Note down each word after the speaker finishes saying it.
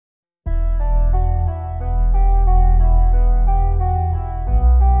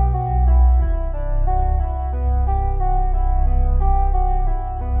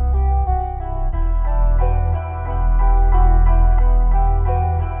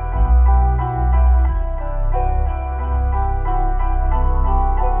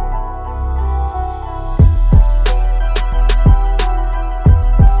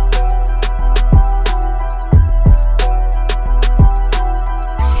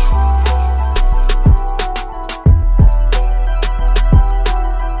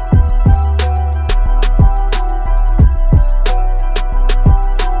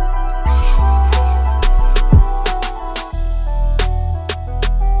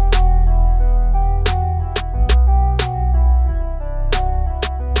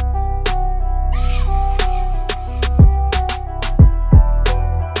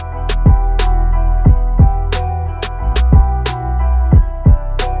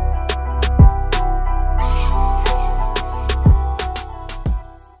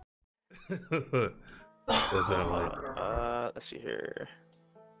That's like. Let's see here.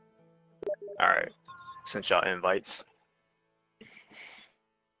 All right, sent y'all invites.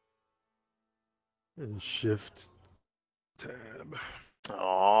 Shift tab.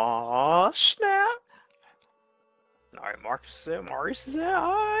 Oh snap! All right, Maurice is there.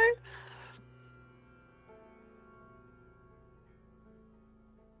 All right.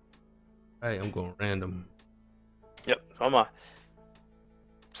 Hey, I'm going random. Yep, come on.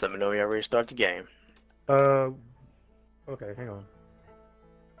 Just let me know when you're ready to start the game. Okay, hang on.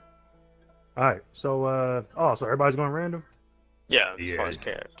 All right, so so everybody's going random. Yeah, as far as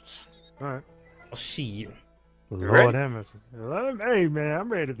characters. All right. Oh shit! Lord have mercy. Hey man, I'm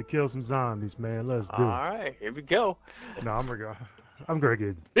ready to kill some zombies, man. Let's do it. All right, here we go. No, I'm gonna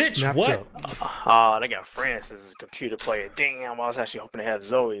get Bitch, snapped what? up. Oh, they got Francis as a computer player. Damn, I was actually hoping to have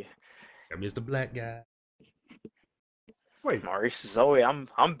Zoe. I missed the black guy. Wait. Maurice, Zoe, I'm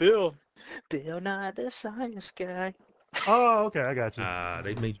Bill. Bill Nye the Science Guy. Oh, okay, I got you.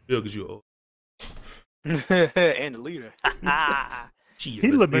 They made you feel because you old. And the leader.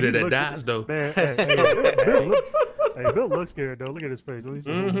 He looked better that dies though. Man, Bill looks scared though. Look at his face. Lord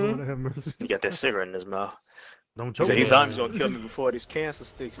have mercy. He got that cigarette in his mouth. Don't He choke. said me. he's gonna kill me before these cancer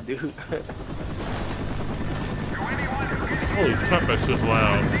sticks, dude. Holy crap, that's just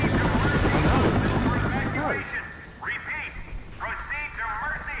loud. Christ.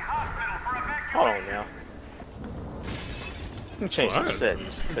 Hold on now. Let me change some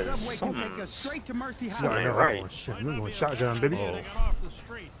settings because Subway can take us straight to Mercy No, Hospital. ain't no, right. oh, shit. We're going shotgun, baby. Oh.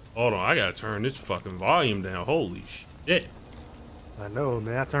 Hold on, I gotta turn this fucking volume down. Holy shit. I know,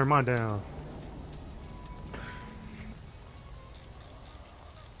 man. I turned mine down.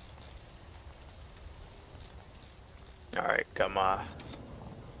 Alright, got my.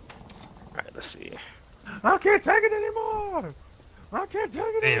 Alright, let's see. I can't take it anymore. I can't take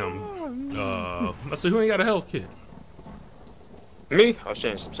it anymore. Damn. Let's see who ain't got a health kit. Me? I'll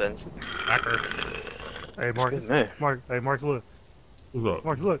change some settings. Hacker. Hey, Marcus. Man. Marcus, look. Who's up?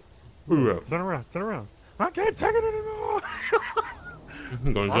 Marcus, look. Who's up? Turn around. I can't take it anymore.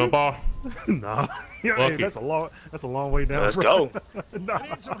 I'm gonna jump off. No. Yeah, hey, that's a long way down. Let's bro. go. No.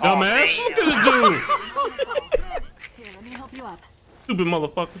 Dumbass, look at this dude. Here, let me help you up. Stupid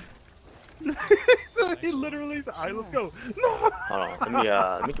motherfucker. So he literally said, all right, let's go. No. Hold on.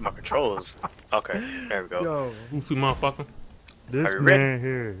 Let me get my controls. Okay, there we go. Yo, Goofy motherfucker. this Are you man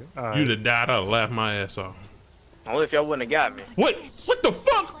here. All right. You'd have died. I'd have laughed my ass off. Only if y'all wouldn't have got me. What? What the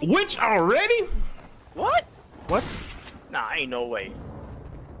fuck? Witch already? What? What? Nah, ain't no way.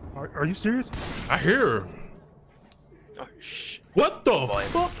 Are you serious? I hear her. Oh, shh. What the Boy.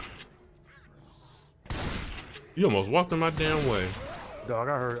 fuck? You almost walked in my damn way. Dog,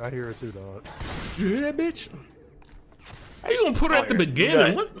 I hear it too, dog. You hear that, bitch? How you gonna put her Oh, at the here. beginning?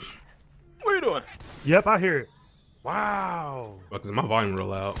 Yeah. What? What are you doing? Yep, I hear it. Wow. Because my volume real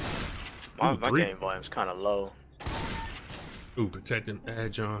loud. My Ooh, 3. game volume's kind of low. Ooh, protecting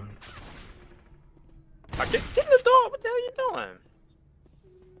Adjon. Get in the door. What the hell you doing?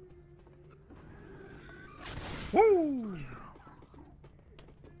 Woo.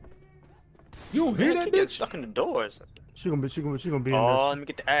 You don't hear Man, that, keep getting bitch? stuck in the doors. She gonna be in Oh, let me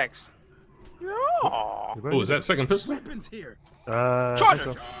get the axe. Yeah. there. Oh, is that second pistol? Weapons here. I think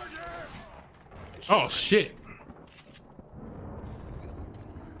Charger. so. Oh, shit.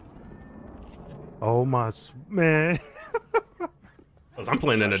 Oh my man. 'Cause I'm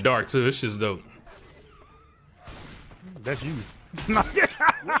playing in the dark, too. This shit's dope. That's you.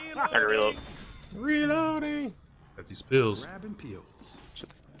 I can reload. Reloading. Got these pills. Grabbing pills. Shut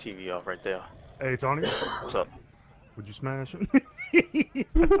the TV off right there. Hey Tony, What's up? would you smash him?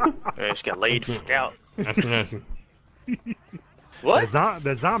 Man, just got laid the fuck out. That's nasty. What?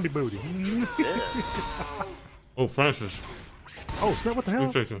 that zombie booty. Yeah. Oh, Francis. Oh snap! What the hell?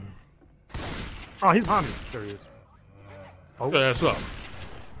 Nutrition. Oh, he's behind me. There he is. Get your ass up.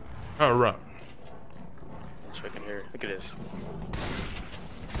 All right. Checking here. Look at this.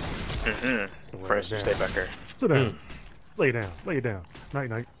 First, you stay back here. Sit down. Lay it down. Lay it down. Night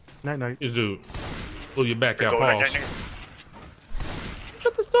night. Night night. This dude. Pull your back out, Go like pause. that,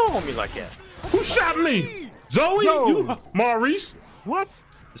 shut this door on me like that. Who shot me? Zoe? Yo. You? Maurice? What?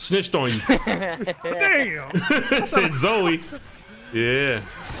 Snitched on you. Damn. Said Zoe. Yeah.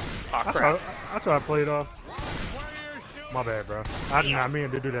 Oh, crap. I tried to play it off. My bad, bro. I did not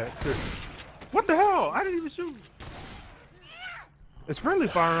mean to do that. Seriously. What the hell? I didn't even shoot. It's friendly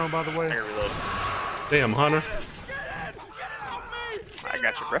fire on, by the I way. can reload. Damn, Hunter. I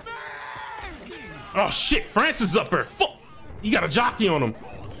got you, bro. Oh, shit. Francis is up there. Fuck. You got a jockey on him.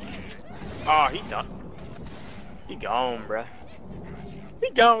 Oh, he done. He gone, bruh. He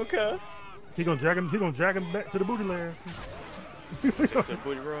gone, cuz. He gonna drag him. He gonna drag him back to the booty lair. Take him to the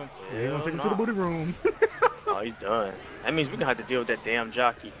booty room. Yeah, he gonna take him Hell to the nah. booty room. Oh, he's done. That means we're gonna have to deal with that damn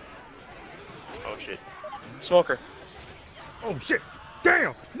jockey. Oh shit. Smoker. Oh shit!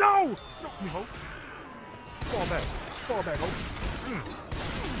 Damn! No! No, me hope. Fall back. Fall back, hope.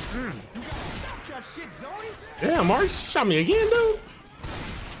 That shit, Zoe. Damn, Mark, you shot me again, dude.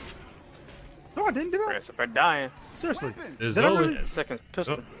 No, I didn't do that. Chris up there dying. Seriously. It's Did I Zoe. really? Yeah, second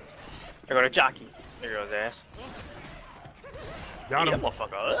pistol. Oh. There go the jockey. There goes his ass. Got That him.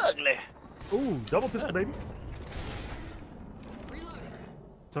 motherfucker ugly. Ooh, double pistol, baby.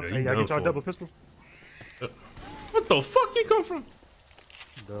 So, Yeah, hey, you y'all done get y'all for. double pistol? What the fuck you come from?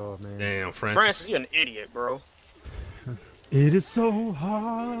 Oh, man. Damn, Francis. Francis, you're an idiot, bro. It is so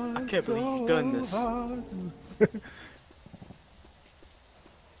hard. I can't believe you've done this. Hard.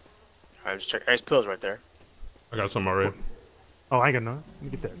 Alright, just check. There's pills right there. I got some already. Oh, I ain't got none. Let me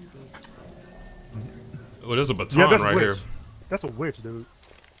get that. Oh, there's a baton Yeah, that's right a witch. here. That's a witch, dude.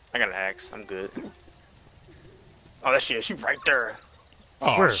 I got an axe. I'm good. Oh, that shit. She right there.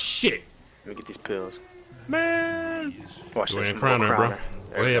 Oh, Where? shit. Let me get these pills. Man. Watch Go this. ahead and crown her, bro. There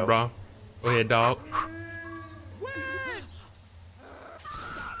Go we ahead, bro. Go ahead, dog.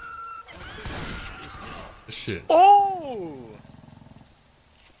 Shit. Oh!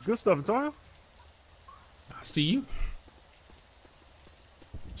 Good stuff, Antonio. I see you.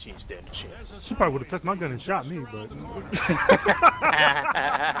 She ain't stand a chance. She probably would have touched my gun and shot me, but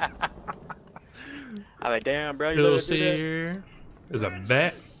I'm like, damn, bro. You Pills let her do that? here. There's a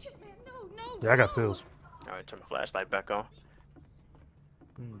bat. yeah, I got pills. Alright, turn my flashlight back on.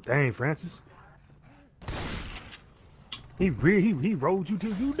 Dang, Francis. He rolled you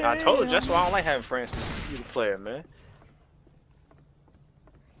till you I down. told you, that's why I don't like having Francis. You the player, man.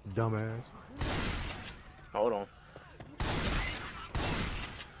 Dumbass. Hold on.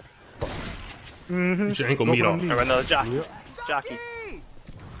 Mm-hmm. Get your ankle meat off. I got another jockey. Yep. Jockey.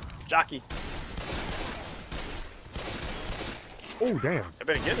 Jockey. Oh, damn. I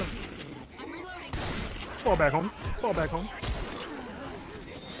better get him. Fall back home. Fall back home.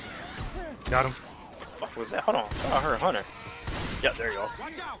 Got him. Fuck was that? Hold on. Oh, I heard Hunter. Yep, there you go.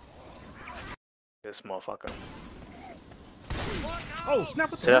 Watch out. This motherfucker. Oh,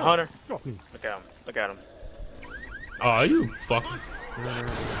 snap it. See that Hunter? Drop me. Look at him. Look at him. Oh, you fuck.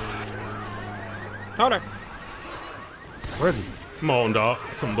 Hunter. Where is he? Come on, dog.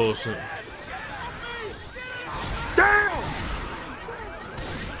 Some bullshit. Damn!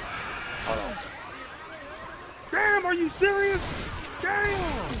 Hold on. Damn, are you serious?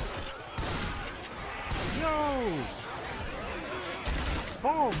 Damn! Yo!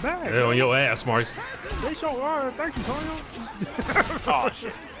 Fall back. Hell on your ass, Marks. They sure are. Thank you, Tonyo. Oh,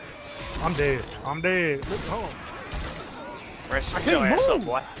 shit. I'm dead. I'm dead. Look, hold on. Francis, I get your can't ass up, move.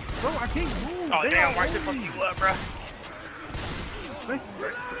 boy. Bro, I can't move. Oh, They damn. are Why should on fuck me. you up, bro?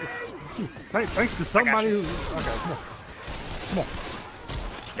 Thanks to somebody who... Okay, come on. Come on.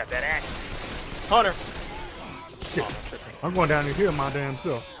 Got that axe. Hunter. Shit. I'm going down here my damn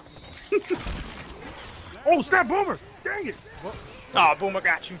self. Oh, snap boomer! Dang it! Well, Oh, Boomer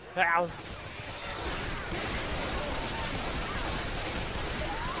got you. Ow.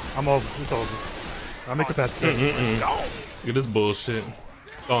 I'm over. It's over. I'll make a pass. Gone. Look at this bullshit.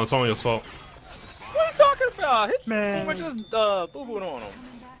 It's all Antonio's fault. What are you talking about? Hit Man. Boomer just boo-booed on him.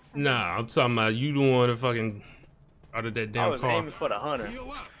 Nah, I'm talking about you the one that fucking out of that I damn was car. aiming for the Hunter.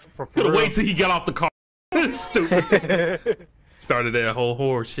 Could've wait till he got off the car. Stupid. Started that whole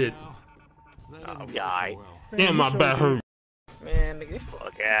horror shit. Oh, yeah, alright. Damn, my back hurt. Man, nigga, get the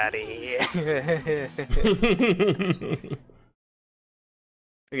fuck out of here.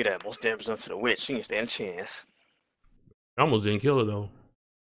 Look at that, most damage done to the witch. She ain't stand a chance. I almost didn't kill her though.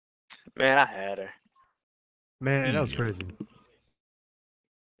 Man, I had her. Man, that was crazy.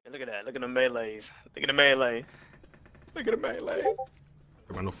 And look at that. Look at the melees. Look at the melee. Look at the melee.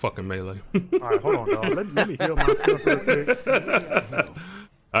 About no fucking melee. Alright, hold on, dog. Let me heal myself real quick.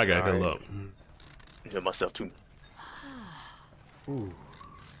 I got All heal right. up. Heal myself too. Ooh.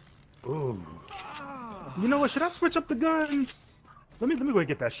 Ooh. You know what? Should I switch up the guns? Let me go and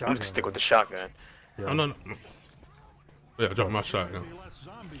get that I'm shotgun. gonna stick with the shotgun. Yeah. Oh, no. Yeah, drop my shotgun.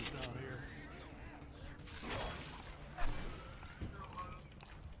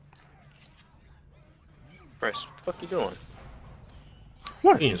 Fresh, what the fuck you doing?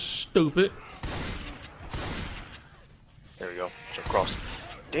 What? Being stupid. There we go. Jump across.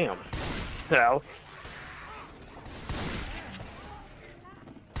 Damn. Ow.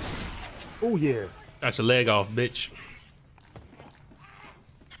 Oh yeah. Got your leg off, bitch.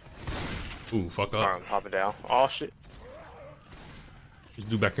 Ooh, fuck up. Alright, I'm hopping down. Oh shit. Just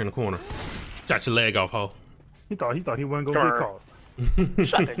do back here in the corner. Shot your leg off, ho. He thought he wasn't gonna get caught.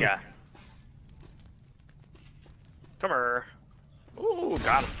 Shot that guy. Come here. Ooh,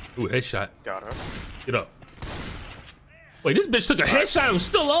 got him. Ooh, headshot. Got him. Get up. Wait, this bitch took a headshot and was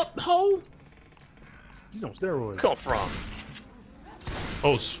still up, ho? He's on steroids. Come from?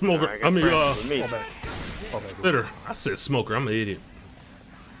 Oh, smoker. Right, I mean, Fall back. bitter. I said smoker. I'm an idiot.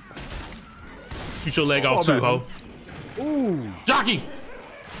 Shoot your leg off too, ho. Ooh. Jockey.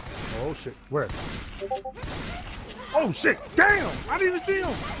 Oh shit. Where? Oh shit. Damn. I didn't even see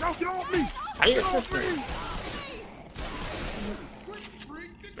him. Y'all get off me. Get off me.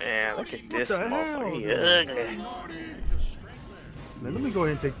 Man, look at this motherfucker. He ugly. Man, let me go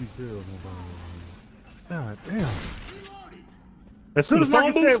ahead and take these pills. God damn. As soon as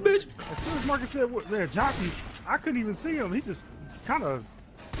Marcus said, what, man, jockey, I couldn't even see him. He just kind of,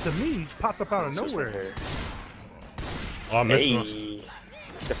 to me, popped up out of nowhere. Oh, I missed hey.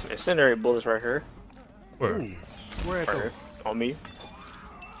 Got some incendiary bullets right here. Where? Ooh. Where at Right here. On me.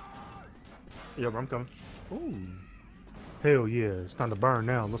 Yeah, bro, I'm coming. Ooh. Hell yeah, it's time to burn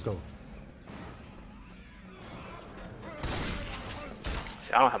now. Let's go.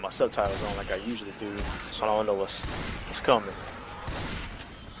 See, I don't have my subtitles on like I usually do, so I don't know what's coming.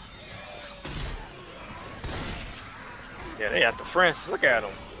 Yeah, they at the Francis. Look at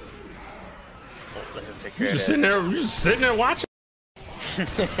them. Oh, let him take care You of just that. sitting there. You just sitting there watching.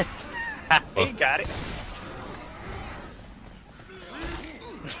 He got it.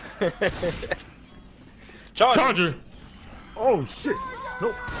 Charger. Oh shit.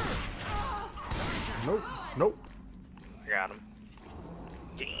 Nope. Nope. Got him.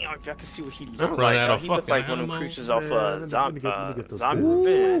 Damn, if y'all can see what he I'm looks running like. out of He looked like fucking one of them ammo. creatures off Man, Zombie those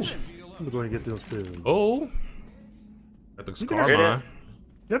Revenge. I'm going to get those pills. Oh. Got the You think scar I should- mine.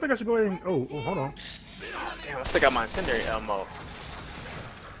 Yeah, I think I should go ahead and. Oh, hold on. Oh, damn, I still got my incendiary ammo.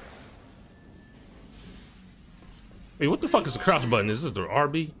 Hey, what the fuck is the crouch button? Is this the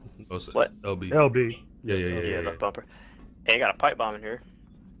RB? Oh, it's What? LB. LB. Yeah. Left bumper. Hey, I got a pipe bomb in here.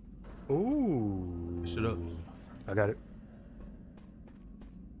 Ooh. Shut up. I got it.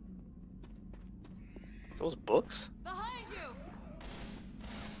 Those books? Behind you.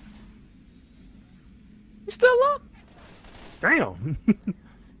 You still up? Damn. Hold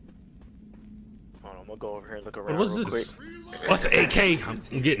on, I'm gonna go over here and look around What's real this? quick. What's an AK? I'm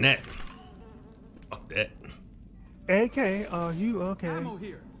getting that. Fuck that. AK, are you okay? Ammo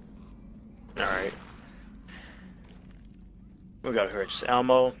here. Alright. We got here just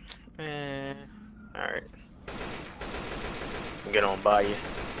ammo. Alright. Get on by you.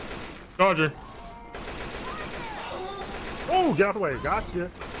 Charger. Oh, get out the way. Gotcha.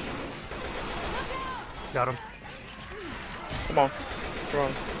 Got him. Come on.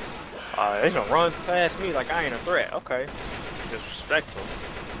 Run. They gonna run past me like I ain't a threat. Okay. Disrespectful.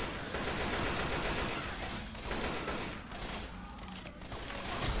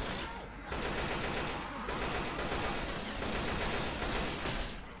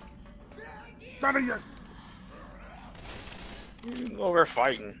 Not yet. Over there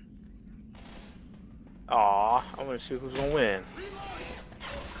fighting. Aw, I wanna see who's gonna win.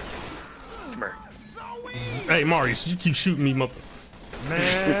 Come here. Hey, Marius, you keep shooting me, mother.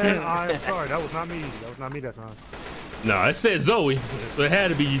 Man, I'm sorry. That was not me. That was not me that time. No, it said Zoe, so it had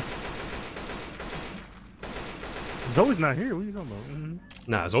to be you. Zoe's not here. What are you talking about?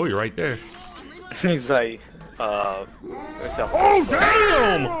 Nah, Zoe right there. He's like, Oh,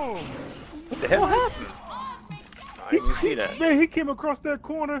 Damn! what the hell happened? I didn't even see that. Man, he came across that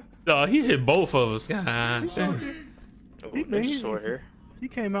corner. He hit both of us. God damn. Oh, He- ninja sword here. He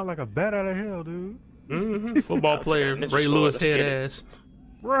came out like a bat out of hell, dude. Football player, Ninja Ray sword, Lewis let's head get it. ass.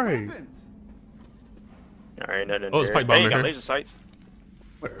 Right. Weapons. Alright, nothing Oh, it's there. pipe bomb Hey, you in got here. laser sights.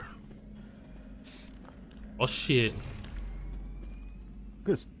 Where? Oh shit.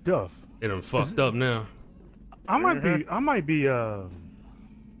 Good stuff. It done fucked up now. I might be,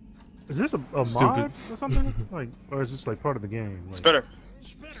 is this a mod or something? Like, or is this like part of the game? Like, Spitter.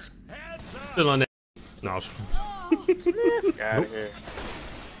 Still on that. No. Get out of here.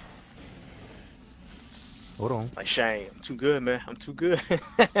 hold on. Like Shane, I'm too good, man. I'm too good.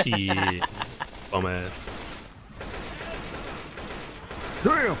 Shit. Bum ass.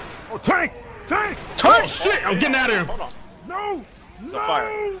 Damn! Oh, tank! Tank! Oh shit! I'm getting out of here. Hold on. No! It's no! on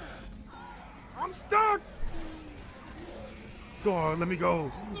fire. I'm stuck! Go on, let me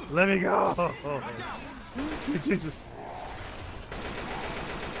go. Let me go. Jesus.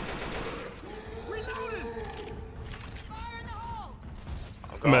 Fire in the hole.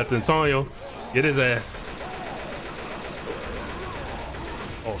 I'm at Antonio. Get his ass.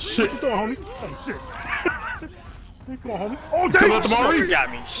 Oh shit. What you doing, homie? Oh, shit. Hey, come on, homie. Oh, Come damn! out the Maurice. Got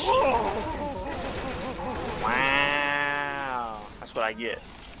me. Wow. That's what I get.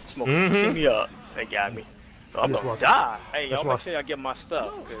 Smoke. Pick me up. They got me. So I'm gonna die. Hey, y'all make sure y'all get my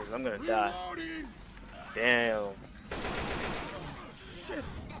stuff, because I'm gonna die. Damn.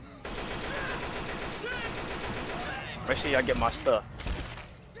 Make sure y'all get my stuff.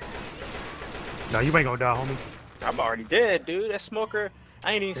 No, you ain't gonna die, homie. I'm already dead, dude. That smoker,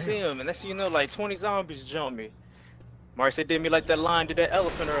 I ain't even see him. And that's, you know, like 20 zombies jumped me. Maurice, they did me like that lion did that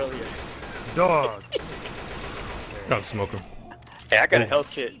elephant earlier. Dog. Got smoking. Hey, I got a health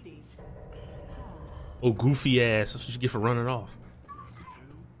kit. Oh, goofy ass. That's what you get for running off.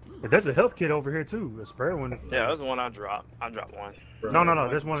 But there's a health kit over here too. A spare one. Yeah, that was the one I dropped. I dropped one. No.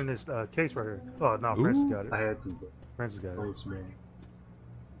 There's one in this case right here. Oh no, Francis got it. I had to, but Francis got I it. was small.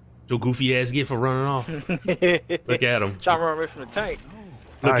 Your goofy ass get for running off. Look at him. Trying to run away from the tank.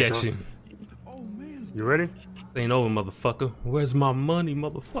 Look Alright, at so- you. You ready? Ain't over, motherfucker. Where's my money,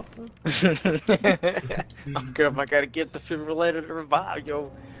 motherfucker? I don't care if I gotta get the defibrillator to revive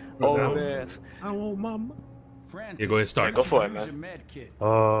yo old ass. I want my money. Francis, Yeah, go ahead, start. Go for it, use man. your med kit.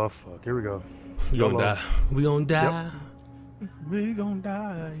 Oh fuck. Here we go. We gonna die. We gonna die. We gonna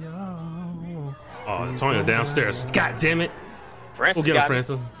die, y'all. Oh, Antonio downstairs. God damn it. Francis Go get him, got me.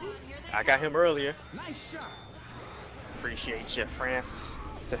 Francis. I got him earlier. Nice shot. Appreciate you, Francis.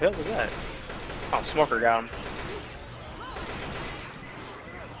 The hell is that? Oh, Smoker got him.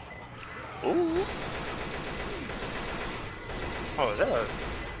 Ooh. Oh, is that a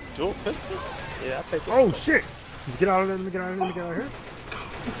dual pistols? Yeah, I'll take it. Oh shit! Get out of there. Let me get out of there. Let me get out of here.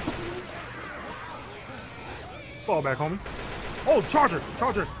 Fall back, homie. Oh, Charger!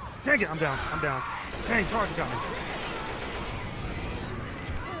 Charger! Dang it! I'm down. I'm down. Dang, Charger got me.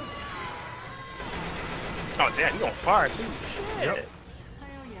 Oh, damn, you on fire too. Shit. Yep.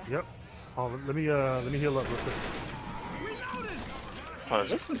 Yep. Oh, let me heal up real quick. Oh, is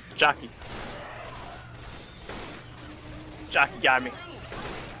this a jockey? Jockey got me.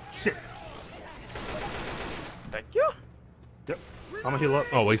 Shit. Thank you. Yep. I'm gonna heal up.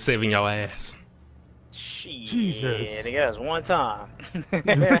 Always saving your ass. Shit. Jesus. Nigga, that's one time.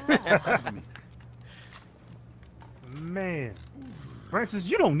 Man. Francis,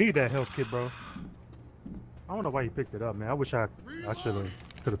 you don't need that health kit, bro. I don't know why you picked it up, man. I wish I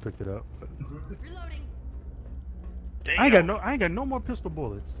could have picked it up. But Reloading. I ain't got no more pistol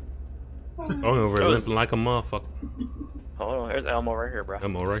bullets. I'm over here limping like a motherfucker. Hold on, there's Elmo right here, bro.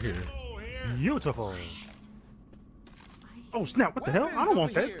 I'm all right here. Beautiful. Oh snap! What the hell? I don't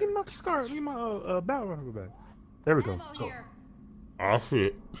want that. Give me my scar. Give me my battle rifle back. There we go. Ammo here. Oh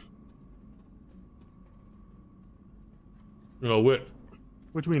shit. You know what?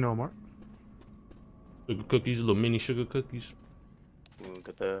 Which we know, Mark. Sugar cookies, little mini sugar cookies. Look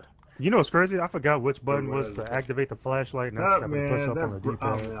at the. You know what's crazy? I forgot which button was to activate the flashlight, and I just That happened to push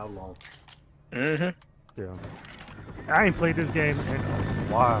man, up on the D-pad. I lost. Mm-hmm. Yeah. I ain't played this game in a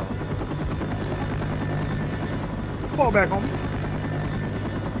while. Fall back, homie.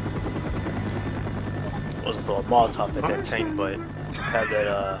 Wasn't throw a Molotov at that tank, but had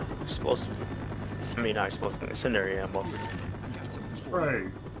that explosive. I mean, not explosive, incendiary ammo. Right.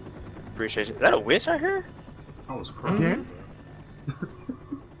 Appreciate you. Is that a witch I hear? I was crying. Again?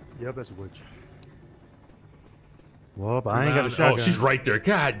 Yep, that's a witch. Well, but I ain't got a shotgun. Oh, she's right there.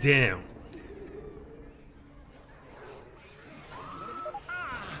 God damn.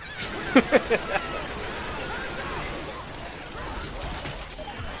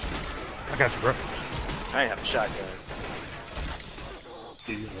 I got you, bro. I ain't have a shotgun.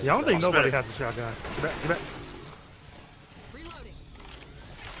 Yeah, I don't think I'll nobody spit it. has a shotgun. Get back, get back. Reloading.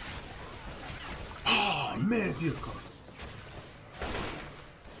 Oh man, you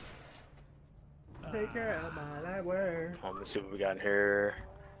Take care of my light word. Let's see what we got in here.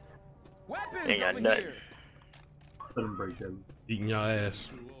 Weapons Ain't got over nothing. here. let him break that. Eating your ass.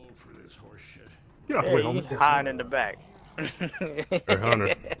 Get off the way, Hey, homie. hiding in the back. Hey,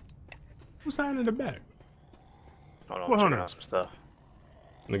 Hunter. Who's hiding in the back? Hold on, What, I'm checking Hunter? out some stuff.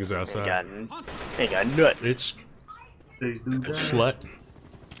 Niggas Ain't outside. got nut. Bitch. These dudes down. Slut.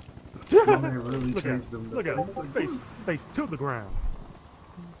 Don't they really Look chase at them? him. Look at him. Face to the ground.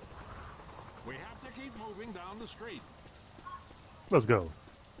 We have to keep moving down the street. Let's go.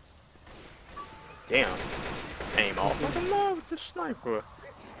 Damn. Aim off. What's the matter with this sniper?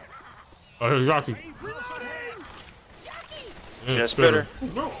 Oh, Rocky. See that spitter?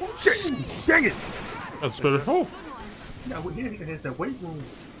 No, Shit! Dang it! That's spitter. Oh. yeah, we here. He has that weight room.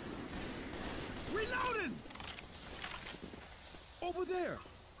 Reloading. Over there.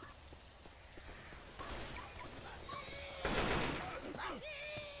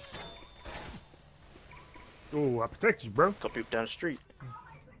 Oh, I protect you, bro. Couple people down the street.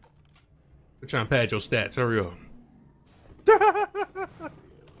 We're trying to pad your stats. Hurry up.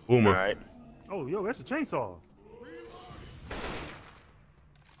 Boomer. All right. Oh, yo, that's a chainsaw.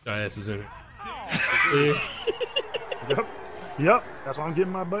 Got asses in it. Yeah. Yep. Yep. That's why I'm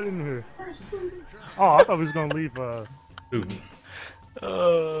getting my butt in here. Oh, I thought we was gonna leave. Dude.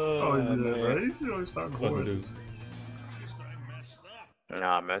 Oh, yeah, man. You should always start Fucking going. dude.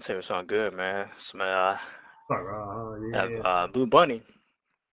 Nah, man, I tell you something good, man. Some Yeah. Blue Bunny,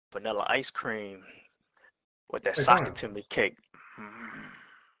 vanilla ice cream with that Hey, socket Brian. to me cake.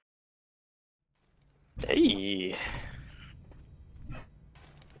 Hey,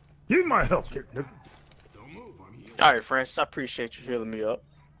 Give me my health kit. nigga. all right, Francis. I appreciate you healing me up.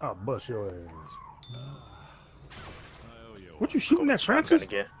 I'll bust your ass. What you shooting at, Shotgun Francis?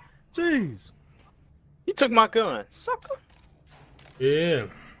 again. Jeez. You took my gun, sucker. Yeah.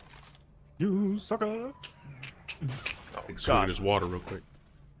 You sucker. Oh Take a swig of God. this water real quick.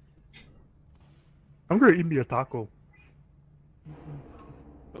 I'm gonna eat me a taco.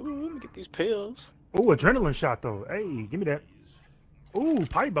 Ooh, let me get these pills. Oh, adrenaline shot though. Hey, give me that. Ooh,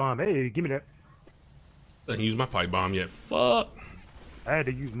 pipe bomb. Hey, give me that. I didn't use my pipe bomb yet. Fuck. I had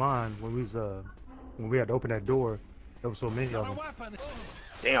to use mine when we had to open that door. There was so many of them.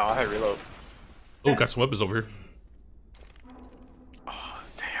 Damn, I had to reload. Oh, got some weapons over here. Oh,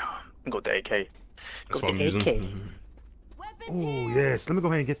 damn. I'm gonna go with the AK. That's Go what I'm with the AK. using. Weapons Oh here. yes, let me go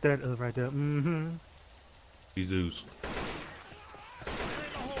ahead and get that right there. Mm-hmm. Jesus.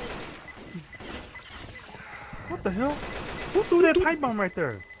 What the hell? Who threw that pipe bomb right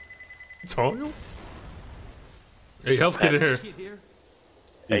there? It's all. Hey, health kit in here. Kid here.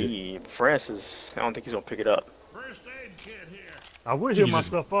 Hey, Francis. I don't think he's gonna pick it up. First aid kit here. I would heal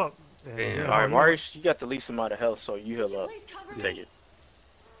Jesus. myself up. And- Damn. All right, Marius, you got the least amount of health, so you heal up. Please cover me. Take it.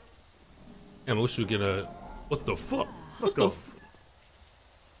 Damn, I wish we get a. What the fuck? Let's What go. the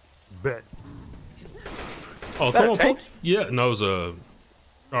Bet. Oh, that come a on, tank? Poke. Yeah, no, it was a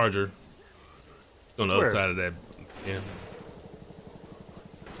charger. On the Where? other side of that. Yeah.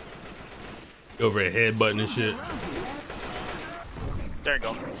 Over at headbutting and shit. There you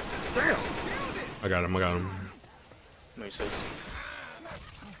go. Damn. I got him. I got him. Let me see.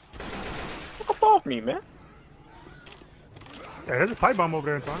 Fuck up off me, man. Hey, there's a pipe bomb over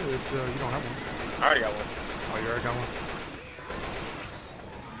there in front of you. You don't have one. I already got one. Oh, you already got one.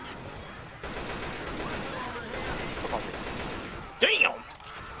 Fuck off me. Damn.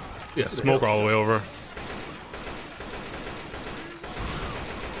 Yeah, smoke all the way over.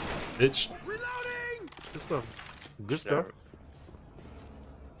 Bitch. Reloading. Good stuff. Good stuff.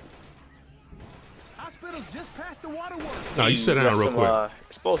 Hospital's just past the waterworks. No, you sit down got real some, quick.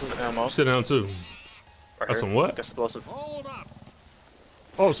 Explosive ammo. Sit down too. Right got here. some what? Explosive. Hold up.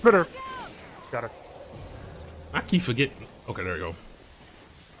 Oh, spitter. Got her. I keep forgetting. Okay, there you go.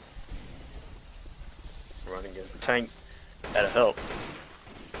 Running against the tank. That'll help.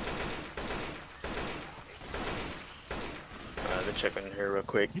 Let me check in here real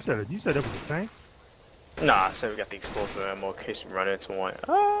quick. You said it was a tank. Nah, I said we got the explosive ammo in case we run into one.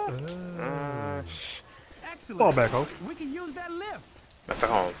 Excellent. Fall back, ho. We can use that lift.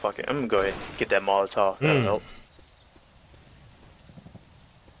 Hold on, fuck it. I'm gonna go ahead and get that Molotov. That'll help.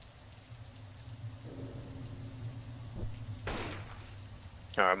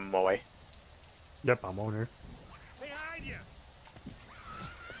 Alright, I'm on my way. Yep, I'm on here. Behind you.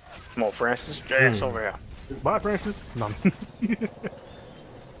 Come on, Francis. Get your ass over here. Bye, Francis. No. Fuck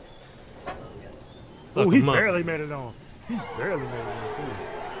Oh, he him up. barely made it on. He barely made it on, too.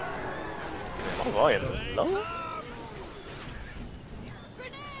 My volume is low.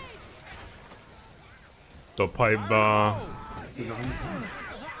 The pipe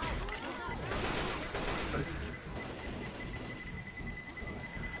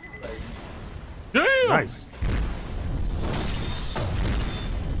Damn! Nice.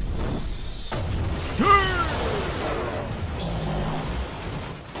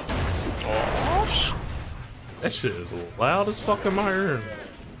 That shit is loud as fuck in my ear.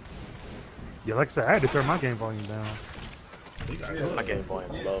 Yeah, like I said, I had to turn my game volume down. My game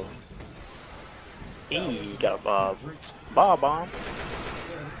volume is low. Got a bomb.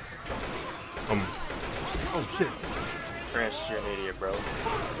 Oh, shit. Francis, you're an idiot, bro.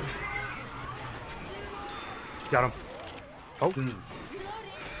 Got him. Oh,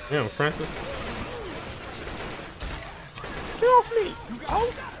 Damn, Francis. Get off me!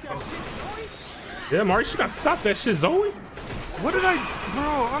 Oh, Yeah, Maurice, you gotta stop that shit, Zoe. what did I...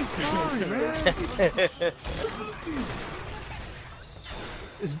 Bro, I'm sorry, man.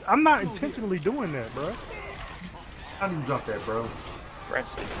 I'm not intentionally doing that, bro. How do you drop that, bro?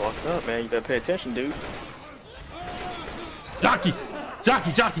 Francis been fucked up, man. You better pay attention, dude. Jockey!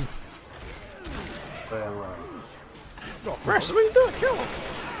 Jockey! Jockey! Francis, what are you doing? Kill him.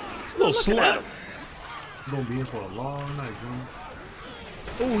 Little slut. You're gonna be in for a long night, man.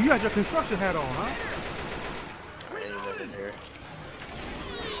 Oh, you had your construction hat on, huh? I ain't nothing here.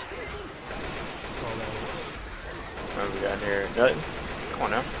 What we got in here? Nothing. Come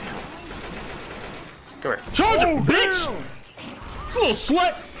on now. Come here. Charge him, Oh, bitch! damn. It's a little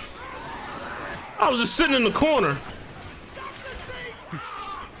slut. I was just sitting in the corner.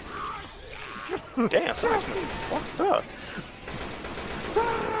 Damn, somebody's fucked up.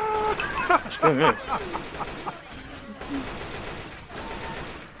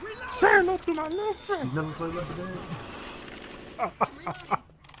 Say hello to my little friend. You never played Left 4 Dead?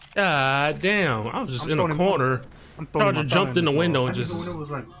 God damn! I was just in a corner. Charger jumped in the window and just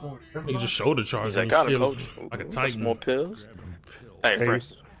he just shoulder charged me. Got Shit, him, coach. like a Some titan. more pills. Hey,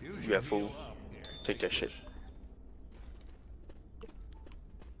 Francis, you got food. Take that shit.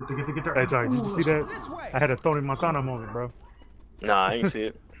 Hey, sorry, did you see that? I had a Tony Montana moment, bro. Nah, I ain't see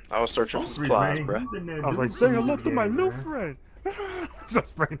it. I was searching for supplies, bro. I was like, say hello to my little friend. So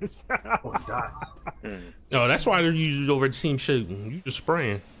spraying this. Dots. Oh, that's why they're usually over at team shooting. You just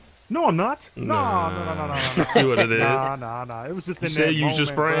spraying. No, I'm not. No. See what it is? Nah. It was just in You that said you moment,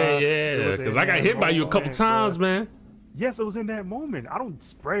 just spraying, bro. yeah. Because I got hit by you a couple times, man. Yes, it was in that moment. I don't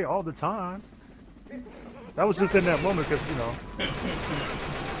spray all the time. That was just in that moment because, you know.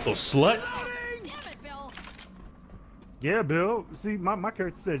 Little slut. Damn it, Bill. Yeah, Bill. See, my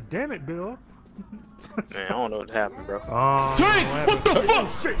character said, damn it, Bill. Man, I don't know what happened, bro. Tank! What the fuck?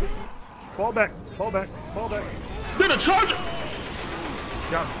 Shit. Fall back. Did a charger?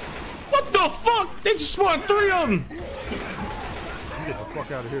 Got him. What the fuck? They just spawned 3 of them. You get the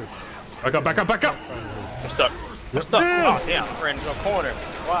fuck out of here. Back up. I'm stuck. Damn. Oh, damn. I ran into a corner.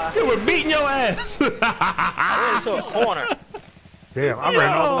 Why? They were beating your ass. I ran into a corner. Damn, I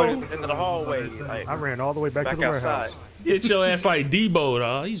ran all the way. Into the hallway. Like, I ran all the way back to the outside. warehouse. Get your ass like Debo,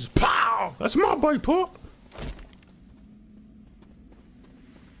 dog. He's pow. That's my boy, Pop.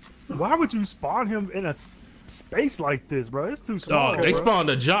 Why would you spawn him in a space like this, bro? It's too small. They bro.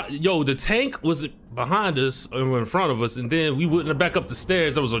 spawned yo, the tank was behind us or in front of us, and then we wouldn't have back up the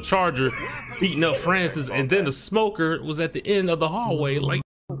stairs. There was a charger beating up Francis, and then the smoker was at the end of the hallway. Like,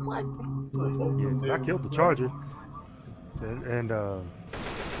 what? Yeah, I killed the charger. And I'm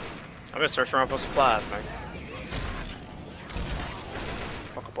gonna search around for supplies, man.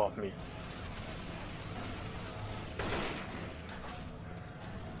 Fuck up off me.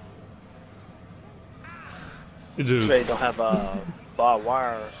 Dude, They don't have barbed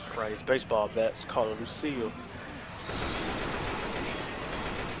wire right? It's baseball bats called a Lucille.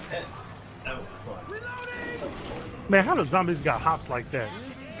 man, how do zombies got hops like that?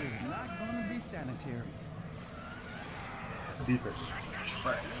 This is not going to be sanitary. Defense.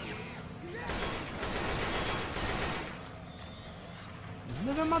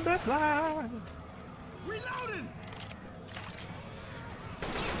 Living my best life. Reloading!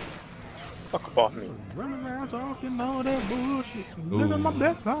 Fuck up off me. Running around talking all that bullshit. Ooh. Living my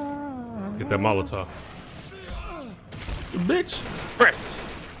best life. get that Molotov. Bitch. Francis!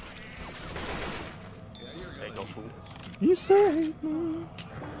 Ain't no food. You saved me. No,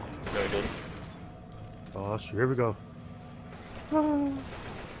 he didn't. Oh shit, here we go. Oh.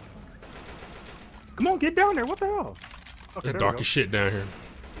 Come on, get down there. What the hell? Okay, It's there dark we as shit down here.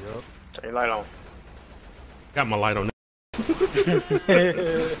 go. Turn your light on. Got my light on.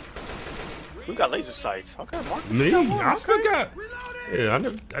 We got laser sights. Okay, Mark. Me? I still got. Yeah,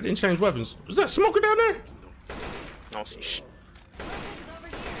 I didn't change weapons. Was that smoker down there? I don't see shit. Over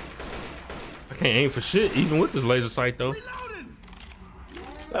here. I can't aim for shit, even with this laser sight though. Is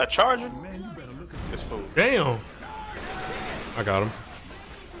that a charger? Man, you better look at This food. Damn. I got him.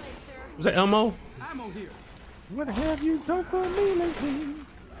 Was that Elmo? ammo here. What have you done for me lately?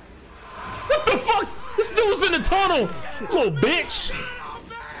 What the fuck? This dude was in the tunnel. Little bitch.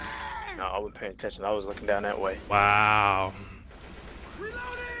 No, I wasn't paying attention. I was looking down that way. Wow.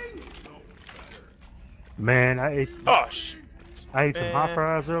 Man, I ate Oh, shit. some hot Man.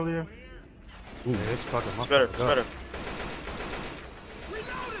 fries earlier. Ooh. Yeah, it's fucking It's better. It's better.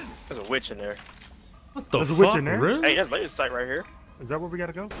 There's a witch in there. What the There's a fuck? witch in there? Really? Hey, that's laser sight right here. Is that where we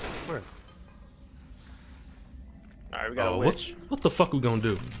gotta go? Where? Alright, we got a Oh, witch. what the fuck we gonna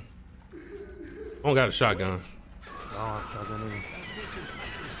do? I don't got a shotgun. Oh, shotgun either.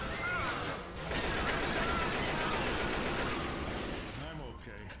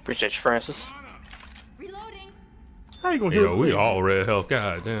 Appreciate you, Francis. Reloading. How you gonna Yeah, do it? we all red health.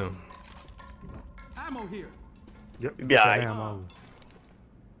 God damn. Ammo here. Yep. Yeah, get that I- ammo.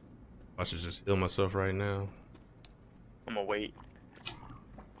 I should just heal myself right now. I'm gonna wait.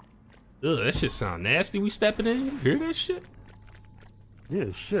 Ugh, that shit sound nasty. We stepping in. You hear that shit?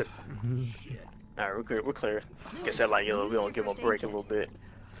 Yeah, shit. All right, we're clear. Guess that like yellow. We don't give them a break a little bit.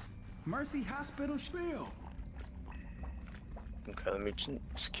 Mercy Hospital spiel. Okay, let me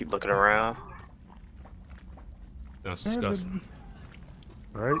just keep looking around. That's disgusting.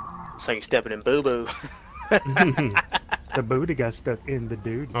 Right? It's like you stepping in boo boo. The booty got stuck in the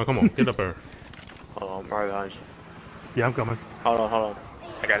dude. Oh, come on, get up there. Hold on, I'm right behind you. Yeah, I'm coming. Hold on.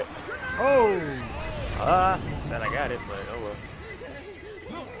 I got it. Oh! Said I got it, but oh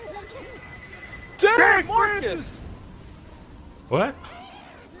well. Damn, Marcus! What?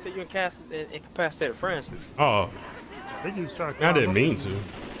 So you incapacitated Francis. Oh, I think he was trying to I didn't mean to. Hold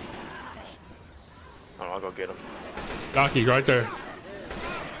on, I'll go get him. Docky, right there.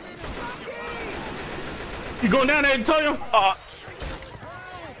 You going down there, Antonio? Oh!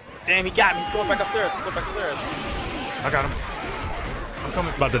 Damn, he got me. He's going back upstairs. I got him. I'm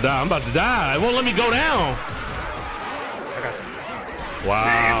coming. I'm about to die. It won't let me go down. I got him.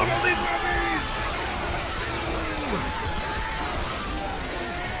 Wow.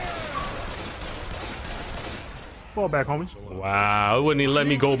 Fall back, homies. Wow, it wouldn't even let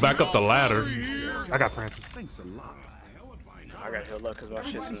me go back up the ladder. I got Francis. Thanks a lot. I got healed up because my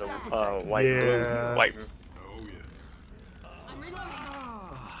shit's in the white room. I'm reloading.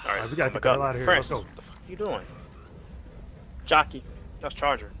 Alright, We gotta get the hell out of here. Let's Francis, go. what the fuck you doing? Jockey, that's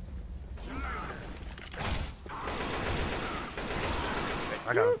Charger.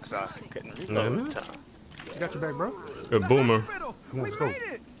 I got him. Because I couldn't reload in time. I got your back, bro. Good boomer. Hospital. Come on, We let's go. made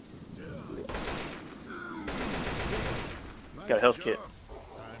it. Got a health kit.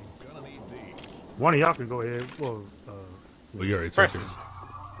 One of y'all can go ahead. Well, Well, you already took it. Francis.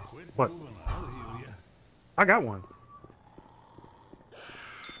 what? I got one.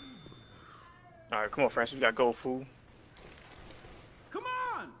 Alright, come on, Francis. We got gold food. Come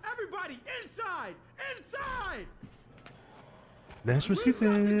on, everybody, inside, inside. That's what she We've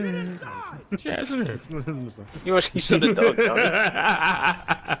got to get said. inside. Yeah, isn't it? You know what you should have done,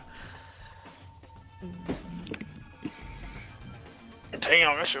 Johnny?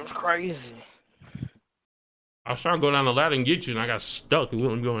 Damn, that shit was crazy. I was trying to go down the ladder and get you, and I got stuck. It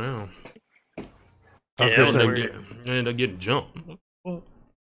wouldn't go down. I Yeah, that was ended weird. up getting jumped.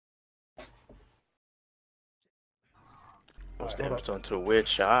 What's the damage done to the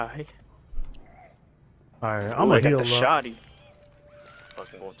witch eye? Alright, I'm I gonna got heal the up. shoddy.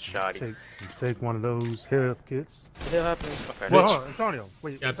 Fucking go with the shoddy. Take one of those health kits. What the hell happened? Okay, Well, that's- hold on, Antonio.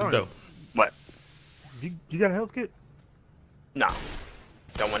 Wait, Got the Antonio. dough. What? You got a health kit? Nah.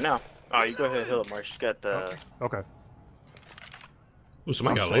 Got one now. Oh, you go ahead and heal it, Mark. She's got the. Okay. Ooh,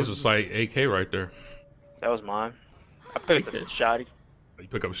 somebody got I'm laser sight AK right there. That was mine. I picked up the shoddy. You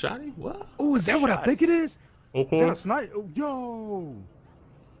pick up a shotty? What? Oh, is that what I think it is? Oh, Is that boy. a snipe? Oh, yo.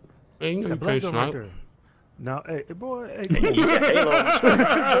 Hey, you know That you black can't gun right snipe. there. No, hey, boy. Hey, You got Halo.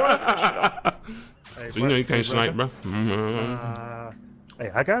 hey, So you know you can't hey, snipe, brother. bro. Mhm.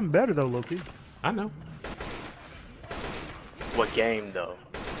 Hey, I gotten better though, Loki. I know. What game though?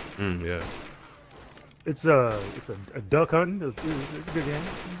 Yeah. It's a duck hunting. It's a good game.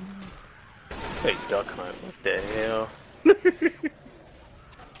 Hey, duck hunt. What the hell?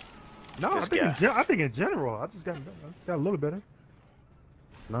 No, This I think in general, I just got a little better.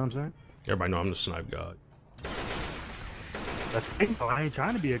 Know what I'm saying? Everybody know I'm the snipe god. That's I ain't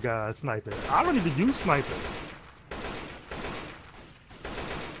trying to be a god sniper. I don't even use sniper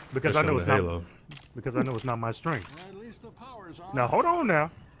because I know it's not Halo. because I know it's not my strength. At least the power's on. Now hold on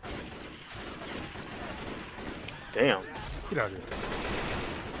now. Damn. Get out of here.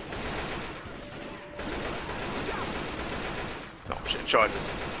 Oh shit, Charger.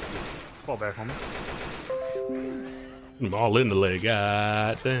 Fall back, homie. I'm all in the leg.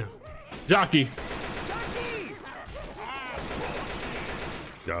 God damn. Jockey. Jockey,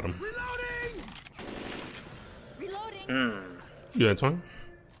 Got him. reloading. Hmm. You Antonio?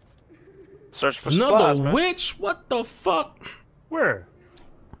 Search for supplies, Another man. witch? What the fuck? Where?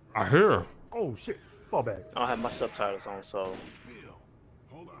 I hear her. Oh shit. Fall back. I don't have my subtitles on, so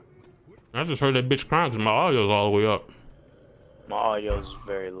I just heard that bitch crying because my audio's all the way up. my audio's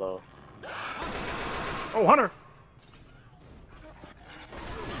very low. Oh, Hunter.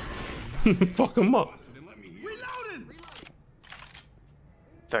 Fuck him up. Reloading.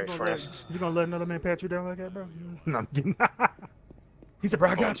 Thanks, Francis. You gonna let another man pat you down like that, bro? No, I'm kidding. He said, bro,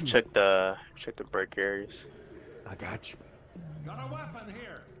 I got you. Check the break areas. I got you. Got a weapon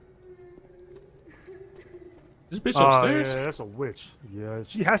here. This bitch Oh, upstairs? yeah, that's a witch. Yeah,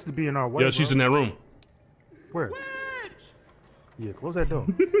 she has to be in our way. Yeah, she's in that room. Where? Witch. Yeah, close that door.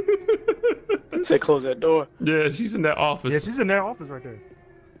 Say close that door. Yeah, she's in that office. Yeah, she's in that office right there.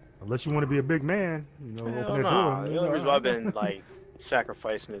 Unless you want to be a big man, you know, Hell open that nah. door. The only reason why I've been like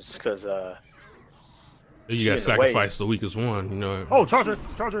sacrificing is because You got sacrificed the weakest one, you know. Oh, charger,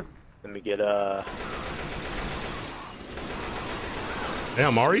 charger. let me get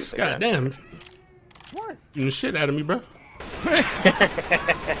Damn, Maurice, goddamn, What? you the shit out of me, bro.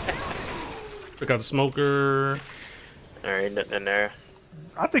 Took out the smoker. there ain't nothing in there.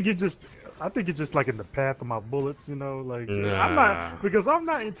 I think you're just like in the path of my bullets, you know, like Nah. I'm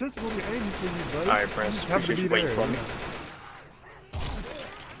not intentionally aiming for you, buddy. All right, Prince. You have to Appreciate be you waiting there, for me. yeah.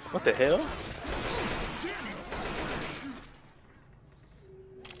 What the hell?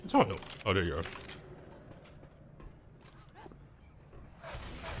 What's on? Oh, there you are.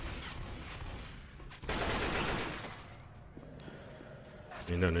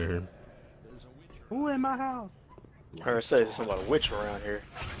 Ain't nothing in here. Who in my house? I heard say there's somebody witch around here.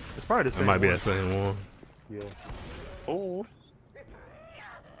 It's probably the It same might be one. that same one. Yeah. Ooh.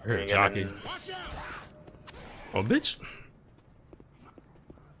 I heard a Ain't got jockey. nothing. Oh, bitch.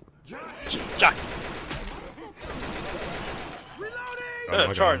 Jockey. Oh, my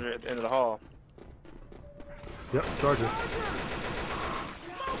God. Charger at the end of the hall. Yep, charger.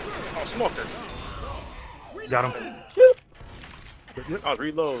 Oh, smoker. Got him. Yep. I was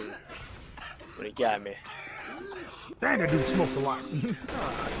reloading when he got me. Dang, that dude smokes a lot. I'm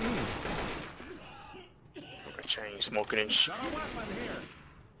gonna chain smoking and shit.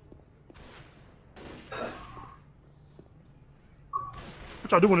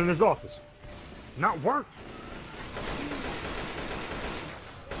 What y'all doing in his office? Not work.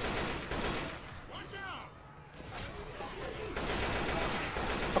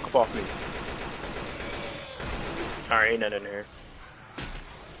 Fuck up off me. Alright, ain't nothing in here.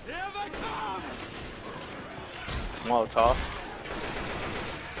 Molotov.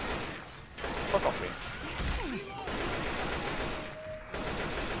 Fuck off me.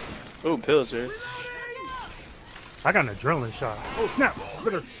 Ooh, pills here. I got an adrenaline shot. Oh snap!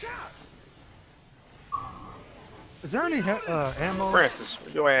 Spitter. Is there any ammo? Francis,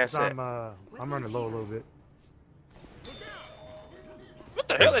 where your ass at? I'm running low a little bit. What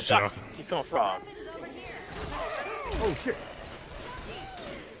the hell is Shut that? up. You come from? Oh shit!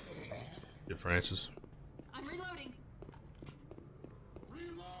 Yeah, Francis. I'm reloading.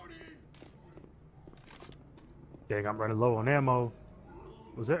 Dang, I'm running low on ammo.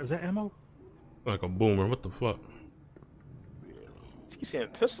 Is that ammo? Like a boomer. What the fuck? I keep seeing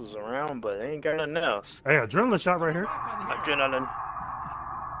pistols around, but they ain't got nothing else. Hey, adrenaline shot right here. Adrenaline.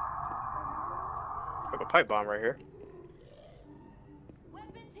 Like a pipe bomb right here.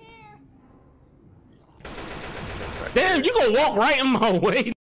 Weapons here. Damn, you gonna walk right in my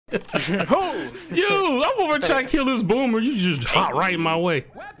way? Oh, You, I'm over trying to kill this boomer. You just hop right in my way.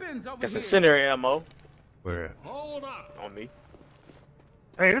 Weapons over got some here. incendiary ammo Where at? Hold up. on me.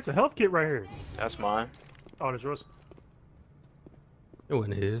 Hey, that's a health kit right here. That's mine. Oh, that's yours. It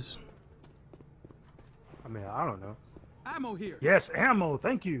wasn't his. I mean, I don't know. Ammo here. Yes, ammo.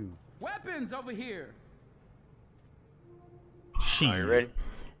 Thank you. Weapons over here. Shit. Are you ready?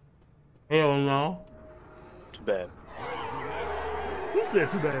 Hell no. Too bad. He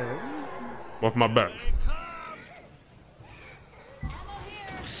said too bad. Off my back.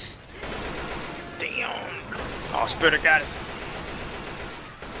 Damn. Oh, Spitter got us.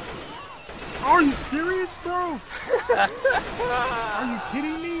 Are you serious, bro? Are you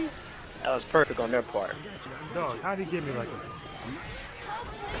kidding me? That was perfect on their part. Dog, how'd he get me like that?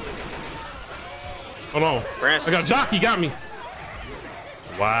 Hold on. Francis. I got jockey. Got me.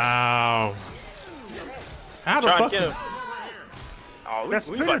 Wow. How the Try fuck? to kill him. Oh, That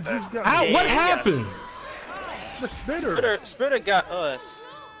we spitter about that. just got How? me. What Yeah, he got happened? The spitter. Spitter got us,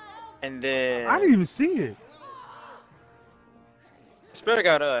 and then I didn't even see it. Spitter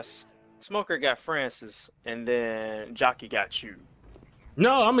got us. Smoker got Francis, and then Jockey got you.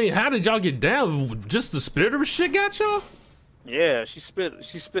 No, I mean, how did y'all get down? Just the spitter shit got y'all? Yeah, she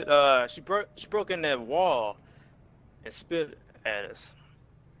broke in that wall and spit at us.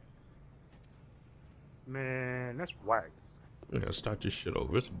 Man, that's whack. Yeah, start this shit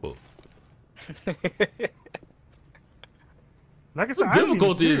over. It's a book. Like I said, What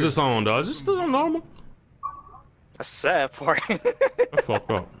difficulty is this on, dog? Is this still on normal? That's the sad part. I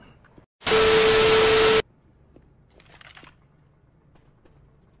fucked up.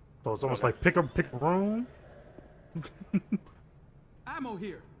 So it's almost like pick a room. Ammo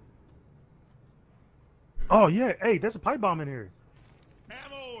here. Oh yeah, hey, there's a pipe bomb in here.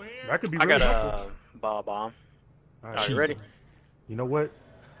 Ammo here. That could be I really got helpful. a ball bomb. All Are you ready? You know what?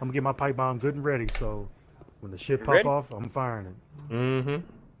 I'm gonna get my pipe bomb good and ready. So when the shit You pop ready? off, I'm firing it. Mm-hmm.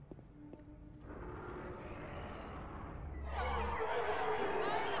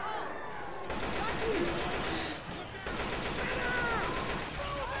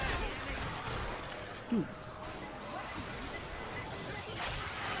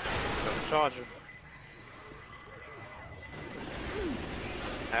 charger.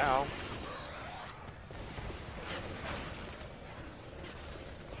 Ow.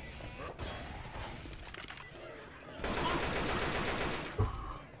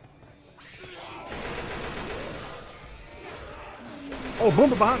 Oh,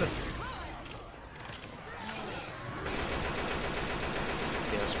 boomer behind us.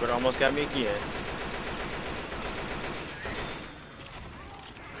 Yeah, Squid almost got me again.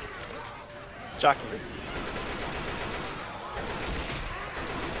 Jockey.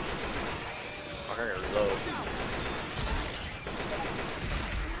 Oh, I gotta reload.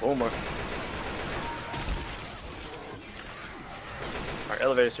 Boomer. Alright,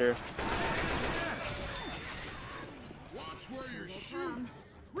 elevator's here.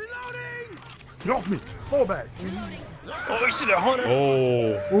 Reloading! Get off me. Fall back. Oh, you see that hunter?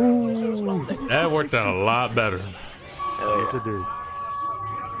 Oh, Ooh. that worked out a lot better. Yes, it did.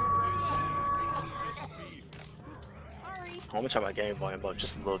 I'm gonna try my game volume up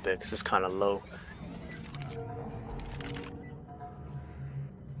just a little bit because it's kind of low.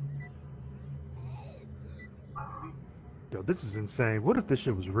 Yo, this is insane. What if this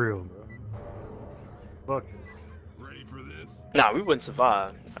shit was real, bro? Fuck. Ready for this? Nah, we wouldn't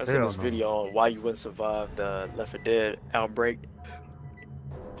survive. I seen Hell this no. video on why you wouldn't survive the Left 4 Dead outbreak.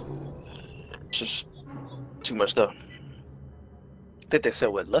 It's just too much stuff. I think they said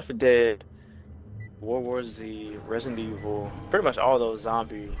what Left 4 Dead, World War Z, Resident Evil, pretty much all those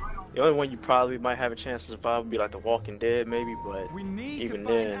zombie. The only one you probably might have a chance to survive would be like The Walking Dead, maybe. But We need even to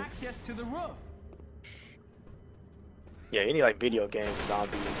find then, access to the roof. yeah, any like video game,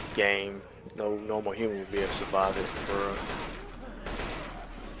 zombie game, no normal human would be able to survive it for real.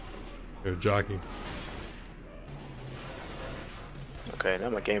 Yo, jockey. Okay, now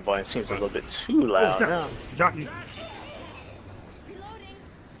my game volume seems a little bit too loud now. Jockey.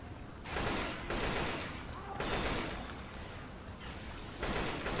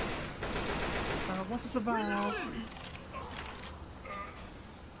 I want to survive.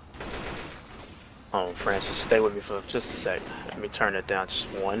 Oh, Francis, stay with me for just a sec. Let me turn it down just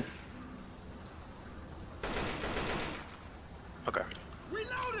one. Okay.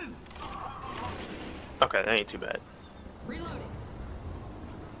 Reloading! Okay, that ain't too bad. Reloading.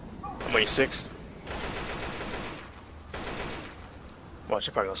 I'm waiting 6. Watch,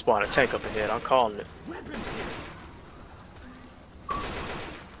 you're probably gonna spawn a tank up ahead. I'm calling it. Weapons here!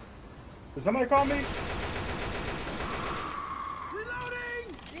 Did somebody call me?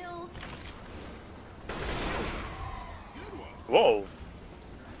 Reloading! Bill. Whoa.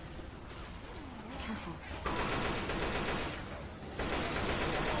 Careful.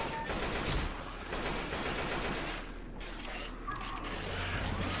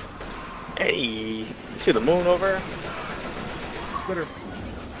 Hey, you see the moon over there? Twitter.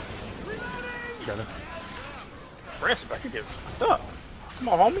 Got it. Francis, I can get fucked up. Come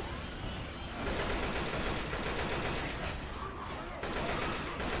on, homie.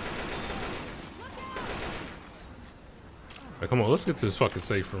 Hey, come on, let's get to this fucking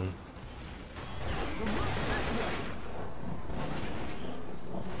safe room.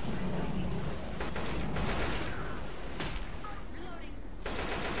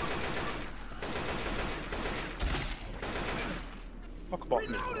 Fuck about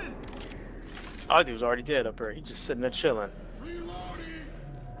me. Our dude's already dead up here. He's just sitting there chilling.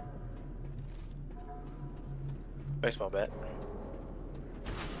 Baseball bat.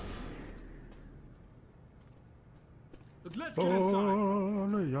 Let's get inside.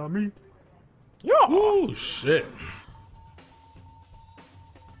 Oh, yummy. Yo! Oh shit.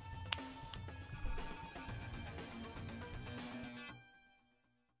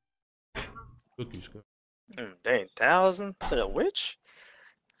 Cookies. Dang, 1,000 to the witch?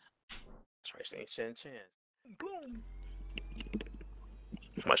 That's right, ain't chance. Boom.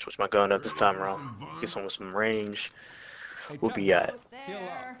 I might switch my gun up this time around. Get some with some range. We'll be at. Almost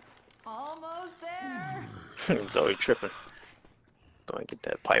there. Almost there. It's always tripping. Go and get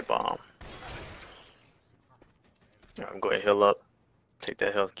that pipe bomb. I'm going to heal up. Take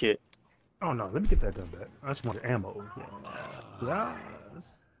that health kit. Oh no, let me get that done back. I just want ammo. Yeah.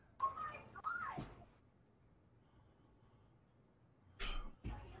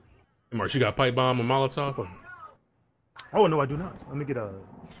 Hey, Mark, you got pipe bomb or Molotov? Oh no, I do not. Let me get a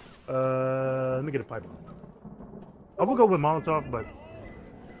pipe bomb. I will go with Molotov, but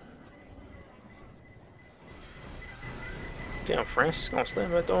Damn, Francis gonna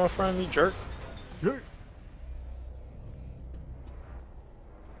stand right there in front of me, jerk. yeah.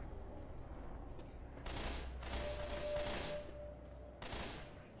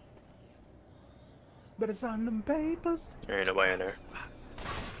 Better sign them papers. There ain't nobody in there.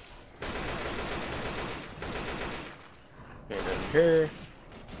 And then here.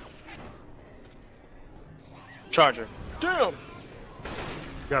 Charger. Damn!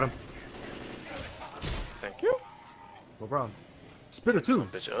 Got him. Thank you. No problem. Spitter too.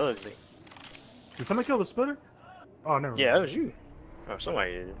 Bitch ugly. Did somebody kill the spitter? Oh, never mind. Yeah, that was you. Oh,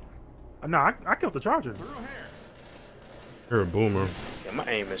 somebody did. No, I killed the charger. You're a boomer. Yeah, my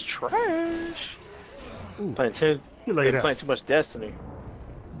aim is trash. Ooh. Playing You laid out. playing too much Destiny.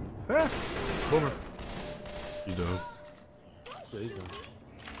 Ah, boomer. You done. Yeah, he's done.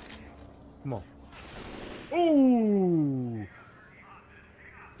 Come on. Ooh.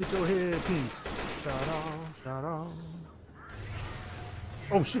 Get your head piece. Shot on, shot on.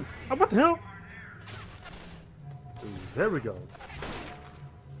 Oh shoot! Oh, what the hell? Ooh, there we go.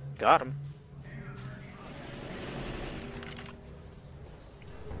 Got him.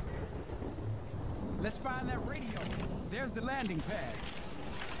 Let's find that radio. There's the landing pad.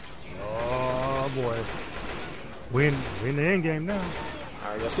 Oh boy. We in the end game now.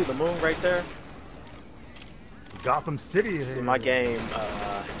 Alright, y'all see the moon right there? Gotham City. See my game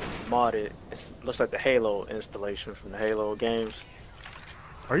modded. It looks like the Halo installation from the Halo games.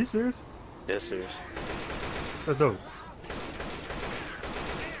 Are you serious? This serious. That's dope.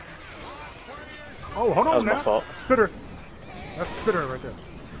 Oh, hold on That was now. my fault. Spitter. That's Spitter right there.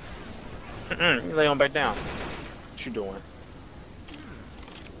 You lay on back down. What you doing?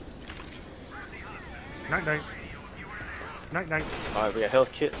 Night night. Night night. Alright, we got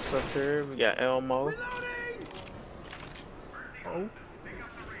health kits up here. We got Elmo. Oh.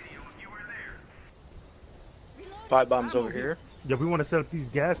 Pipe bombs over here. Yeah, we want to set up these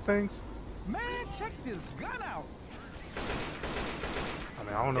gas things. Man, check this gun out. I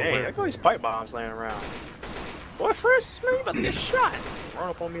mean, I don't know Dang, where. look at all these pipe bombs laying around. Boy, Francis, man, you about to get shot. Run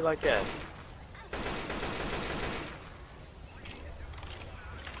up on me like that.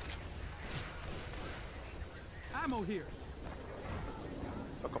 Ammo here.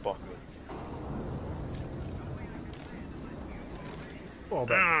 Fuck up off me. Fall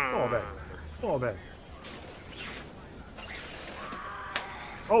back. Fall back. Fall back.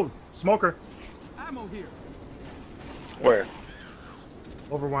 Oh, smoker. Ammo here. Where?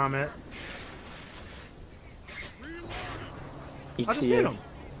 Over where I'm at. I just seen ETA. him.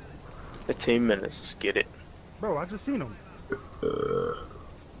 15 minutes. Let's get it. Bro, I just seen him.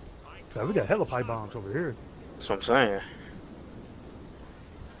 God, we got hella pipe bombs over here. That's what I'm saying.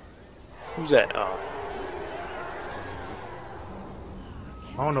 Who's that? I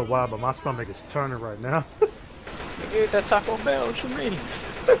don't know why, but my stomach is turning right now. You ate that Taco Bell? What you mean?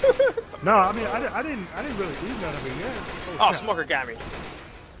 No, I mean, I didn't really eat none of it yet. Oh, snap. Smoker got me.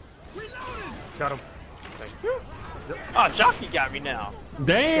 Got him. Thank you. Oh, Jockey got me now.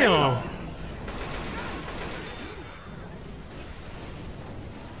 Damn.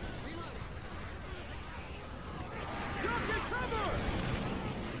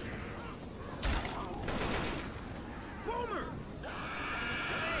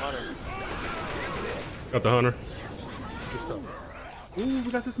 Got the hunter. Ooh,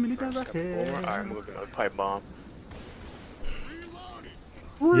 we got this many guys out here. Alright, I'm looking at a pipe bomb.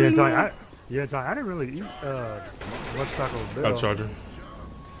 Yeah, Ty, I didn't really eat much Taco Bell. Got a charger.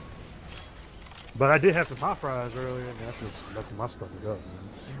 But I did have some hot fries earlier, and that's just messing my stomach up,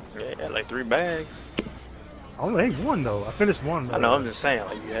 man. Yeah, like 3 bags. I only ate one though. I finished one. Though. I know, I'm just saying,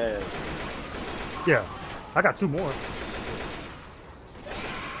 like you had. Yeah, I got 2 more.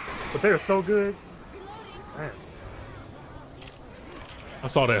 But they're so good. Man. I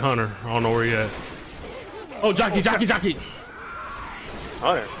saw that hunter. I don't know where he at. Oh, jockey.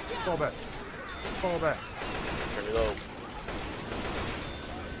 Oh, there. Fall back. Fall back. Turn it low.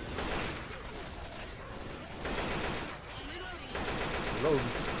 Reload.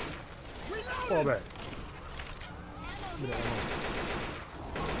 Fall back. Give me that ammo.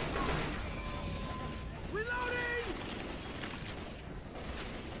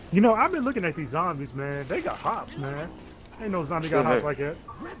 You know, I've been looking at these zombies, man. They got hops, man. Ain't no zombie got hops like that.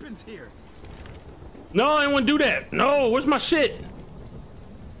 Weapons here. No, I didn't want to do that. No, where's my shit?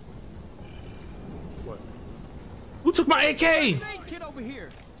 What? Who took my AK? Stay kid over here.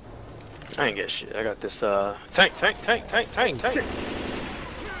 I ain't get shit. I got this tank. Damn!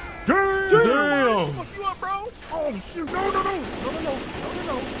 Damn. Fuck you up, bro. Oh shoot! No!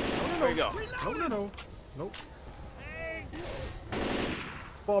 There you go. No! Nope.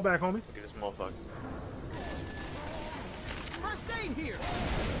 Fall back, homie. Look at this motherfucker. First aid here.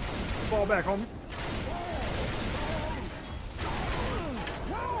 Fall back, homie.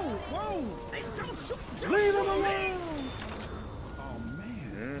 Whoa! Hey, don't shoot. Leave him alone. Oh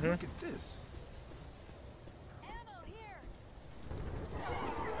man, look at this. Ammo here.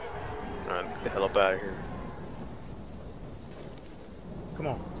 Alright, get the hell up out of here.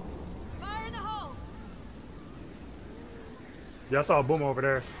 Yeah, I saw a boom over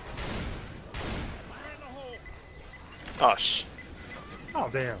there. Oh, shh. Oh,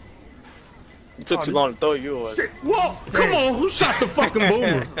 damn. You took too long to throw yours. Whoa! Come on, who shot the fucking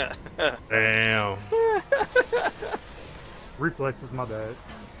boomer? Damn. Reflexes, my bad.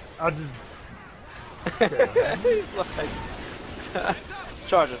 I just. He's like.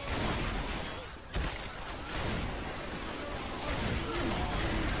 Charger.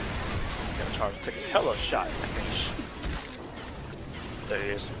 Got Charger took a hella shot. There he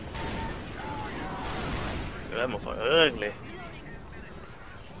is. That motherfucker ugly.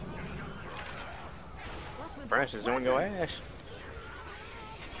 Francis on your ass.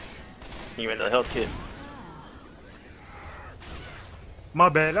 You went to the health kit. My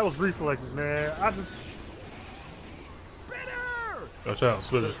bad. That was reflexes, man. I just. Watch out,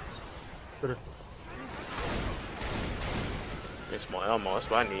 Spitter. Spitter. It's my ammo. That's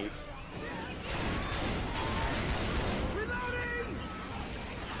what I need.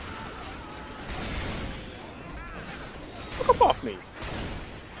 Look up off me.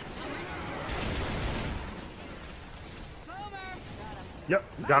 Yep,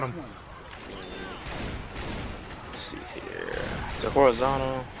 got him. Let's see here. So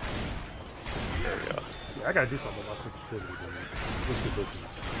horizontal. There we go. Yeah, I gotta do something about sensitivity, dude. It's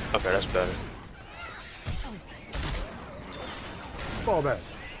ridiculous. Okay, that's better. Fall back.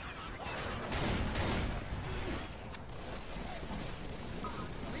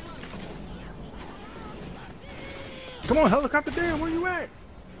 Come on, helicopter down, where you at?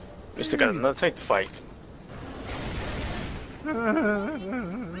 We still got another tank to fight. Little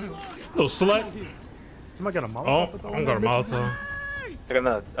slut. Somebody got a Molotov? Oh, I'm got a Molotov. I got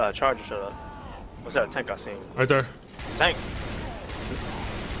another charger shut up. What's that tank I seen? Right there. Tank.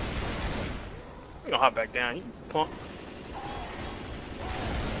 You gonna hop back down, you punk.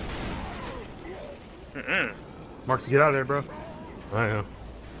 Marcus, get out of there, bro. I am.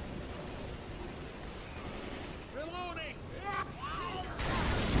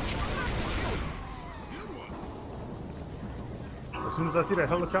 As soon as I see that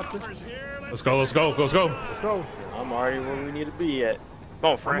helicopter, Let's go, let's go, let's go. let's go. I'm already where we need to be at.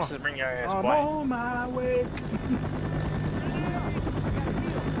 Come on, Francis, bring your ass, I'm boy. on my way.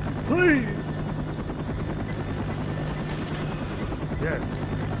 Please. Yes.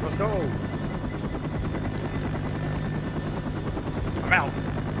 Let's go. I'm out.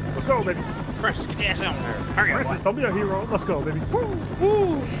 Let's go, baby. Francis, get your ass on there. Hurry up, Francis, boy. don't be a hero. Let's go, baby. Woo.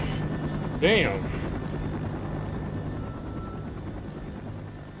 Woo. Damn.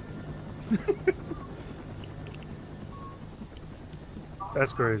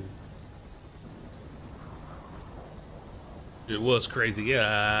 That's crazy. It was crazy.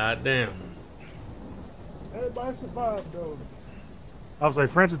 Yeah, damn. Everybody survived, though. I was like,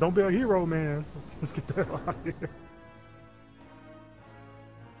 Francis, don't be a hero, man. Let's get the hell out of here.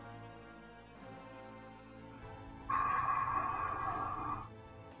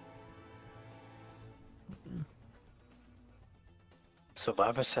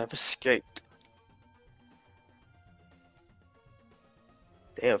 Survivors have escaped.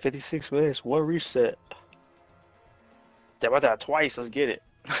 Damn, 56 minutes, one reset. Damn, I died twice, let's get it.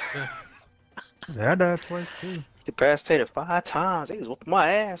 Yeah, I died twice, too. Incapacitated 5 times. They just whooped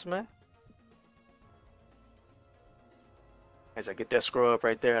my ass, man. As I get that scrub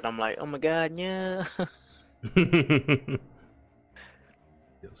right there, and I'm like, oh my god, yeah. 89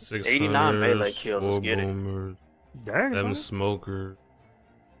 melee kills, let's get it. Boomers, Dang, 7 man. smoker.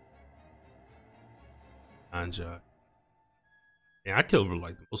 9 jock. Yeah, I killed her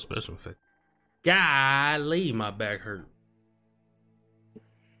like the most special effect. Golly, my back hurt.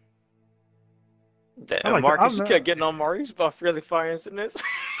 Damn, I like Marcus, I'm you not- kept getting on Maurice about friendly fire incidents.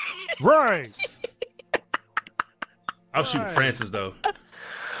 Right. I'll shoot Right. Francis though.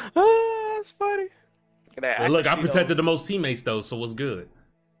 Oh, that's funny. Look at that. But look, I accuracy, protected though. the most teammates though, so what's good?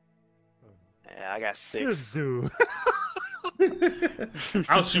 Yeah, I got This 6. dude.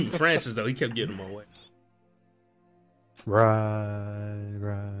 I'll shoot Francis though. He kept getting my way. Right.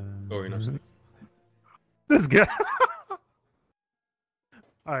 Sorry, no. This guy.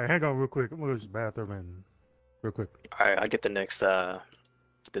 All right, hang on real quick. I'm gonna go to the bathroom and real quick. All right, I get the next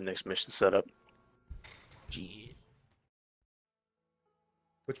mission set up. Yeah.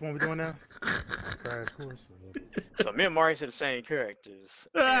 Which one we doing now? Crash course. So me and Maurice are the same characters.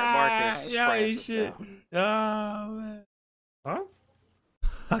 And Ah, Marcus is yeah, Francis shit. now. Oh man. Huh?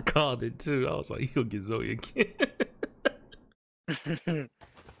 I called it too. I was like, he'll get Zoe again.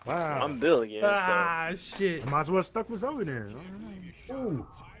 Wow. I'm Bill again, so Shit. Might as well stuck with Zoe then. Ooh.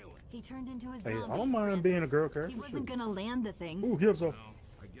 He turned into a Hey, zombie. I don't mind being a Francis. girl character. He wasn't gonna land the thing. Ooh, he up so. Well,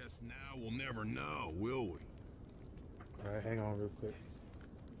 I guess now we'll never know, will we? All right, hang on real quick.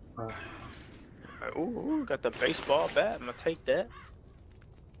 Ooh, got the baseball bat. I'm gonna take that.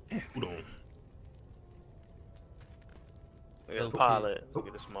 Hold on. We got a Okay. pilot. Look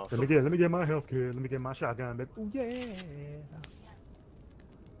at this motherfucker. Let me get my health kit. Let me get my shotgun, baby. Oh yeah.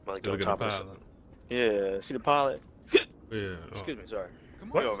 Like go Look at top the of pilot. Yeah, see the pilot? Yeah. Excuse me, sorry. Come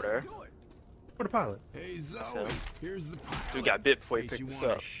What? on, over there. let's do it. For the pilot. Hey, Zoe, him. here's the pilot. We got bit before he In case picked you us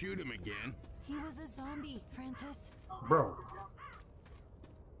wanna up. shoot him again. He was a zombie, Francis. Bro.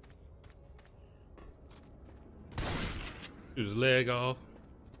 Shoot his leg off.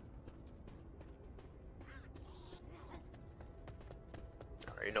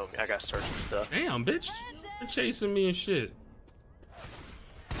 You know me, I got search and stuff. Damn, bitch. They're chasing me and shit.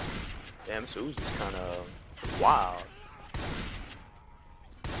 Damn, this Uzi's kind of wild.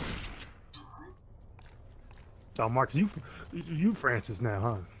 So Marcus, you Francis now,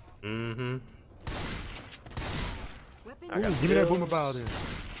 huh? Mm-hmm. Weapons. I got Ooh, give me that pills. boomer then.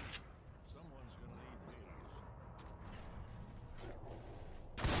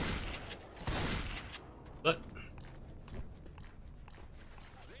 Look.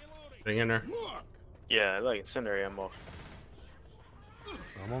 Thing in there. Look! Yeah, like incendiary ammo.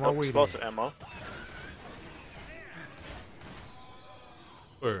 I'm on my Oh, way. then. explosive ammo.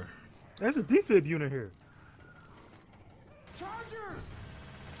 Where? There's a defib unit here. Charger!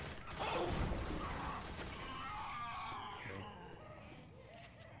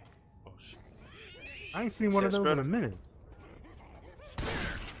 Oh shit. I ain't seen one of Says those in a better. minute.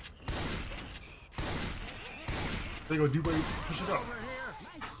 There you go, D-Boy. Push it up. Over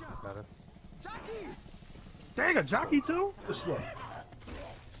here. Nice shot. Got it. Jockey! Dang, a jockey too? This way.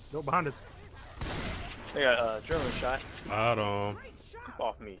 No, behind us. They got adrenaline shot. Hold on. Come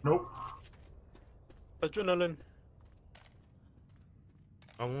off me. Nope. Adrenaline.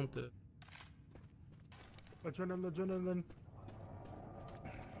 I want that. Adrenaline.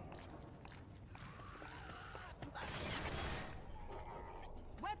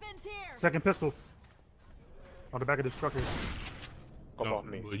 Weapons here. Second pistol. On the back of this truck here. Come No, off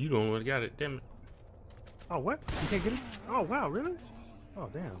me. well, you don't want to got it. Damn it. Oh, what? You can't get it? Oh, wow, really? Oh,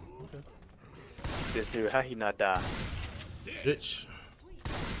 damn. Okay. This dude, how he not die? Bitch.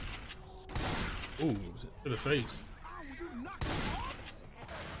 Ooh, to the face.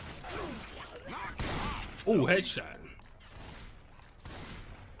 Ooh, headshot.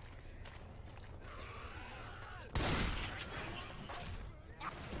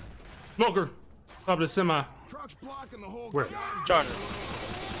 Smoker. Top of the semi. Truck's blocking the whole Where? goddamn- Charger.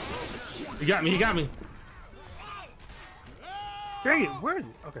 He got me. He got me. Dang it, where is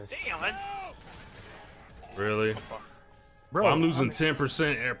it? Okay. Damn it. Really? Bro, I'm losing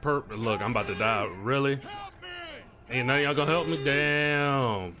 10% air perp. Look, I'm about to die. Really? Ain't none of y'all gonna help me?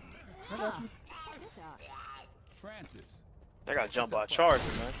 Damn. Check this out. Francis, I got jumped by a charger,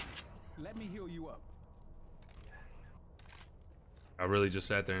 man. let me heal you up. I really just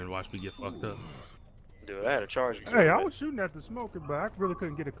sat there and watched me get fucked up. Dude, I had a charger. Hey, I was shooting at the smoker, but I really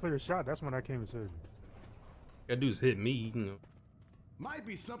couldn't get a clear shot. That's when I came and said, That dude's hit me, you know. Might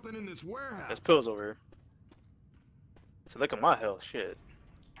be something in this warehouse. There's pills over here. So look at my health, shit.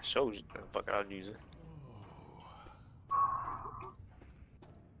 Shows you the fuck I'd use it.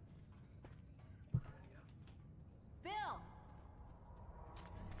 Bill.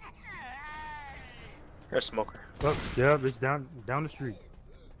 There's a smoker. oh, yeah, it's down the street.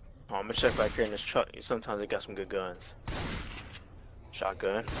 Oh, I'm gonna check back here in this truck. Sometimes they got some good guns.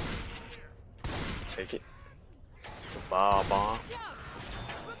 Shotgun. Take it. Bomb.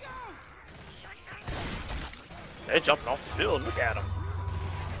 They jumping off the field. Look at them.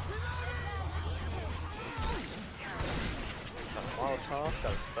 Got a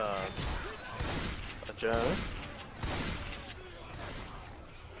Molotov. Got a Joe.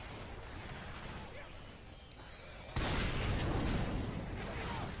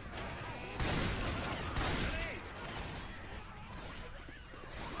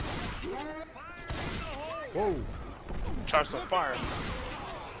 Whoa. Charge some fire.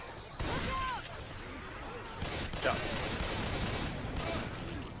 Jump.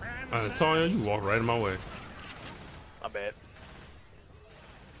 Tanya, you walk right in my way. My bad.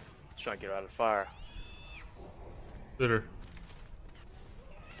 Trying to get her out of the fire. Bitter.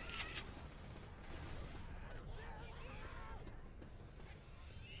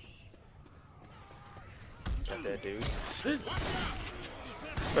 Got that dude.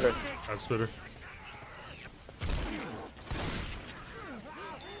 Better. I spitter.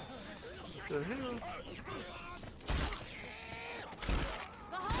 The hell?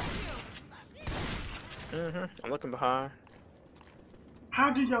 Behind you. I'm looking behind. How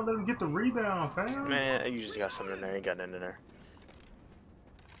did y'all let him get the rebound, fam? Man, you just got something in there. Ain't got nothing in there.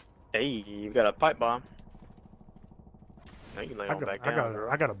 Hey, you got a pipe bomb. Now you lay on back down, girl.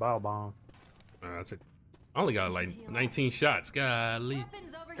 I got a bow bomb. That's it. I only got like 19 shots. Golly.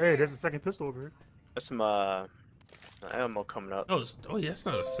 Weapons over Hey, here. there's a second pistol over here. There's some ammo coming up. Oh, oh yeah, it's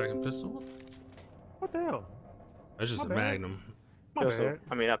not a second pistol. What the hell? That's just My a bad. Magnum. My Pistol. bad.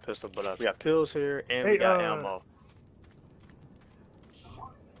 I mean, not pistol, but we got pills here and Hey, we got ammo.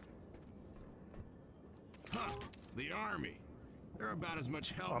 Huh. The army. They're about as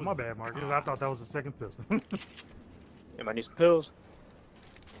much help Oh, as my the bad, Marcus. cops. I thought that was a second pistol. Anybody need some pills?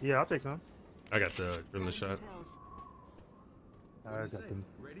 Yeah, I'll take some. I got the adrenaline shot. Pills. I got them.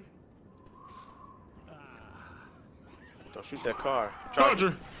 Ready? Don't shoot that car.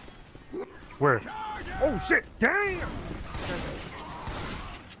 Charger. Where? Oh shit! Damn!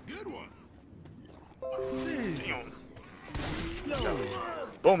 Good one. Jeez.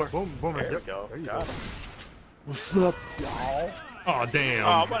 Boomer. Boom, boom. There we Yep. go. There you Got go. it. What's up, y'all? Oh damn.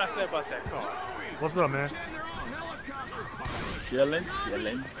 Oh, what I said about that car? What's up, man? And they're all helicopters. Chilling,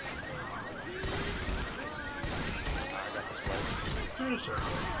 chilling.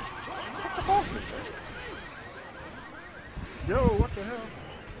 Yo, what the hell?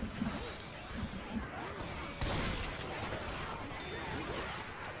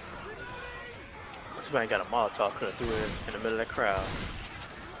 Somebody got a Molotov, could have threw it in the middle of that crowd.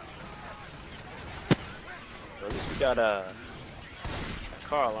 Well, at least we got a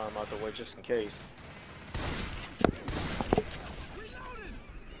car alarm out the way just in case.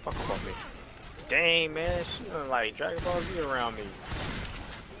 Fuck off me. Dang, man, she done like Dragon Ball Z around me.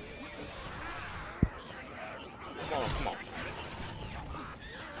 Come on, come on.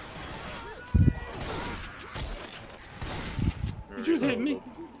 Did you hit me?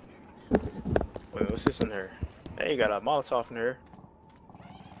 Wait, what's this in here? Hey, you got a Molotov in here.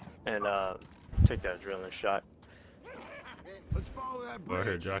 And take that adrenaline shot. Let's follow that Go ahead,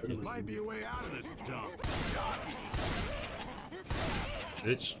 bridge. jockey. Might be a way out of this dump.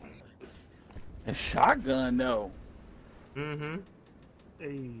 Bitch. A shotgun, though. Mm-hmm.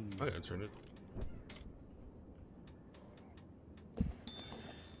 Hey. I gotta turn it.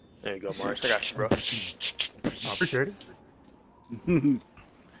 There you go, Marks. I got you, bro. I appreciate it.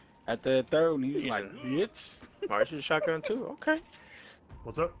 At the third one, he was Yeah. like, bitch. Marks, you a shotgun too? Okay.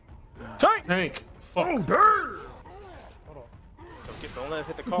 What's up? Tank. Fuck. Oh, darn! Don't let us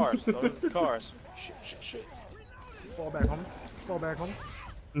hit the cars. Don't hit the cars. Shit, shit, shit. Fall back, homie. Fall back, homie.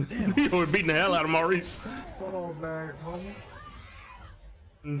 You were beating the hell out of Maurice. Fall back, homie.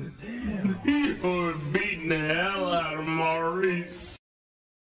 You were beating the hell out of Maurice.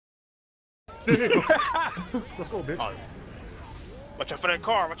 Let's go, bitch. Oh. Watch out for that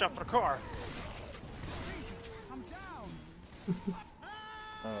car. Watch out for the car.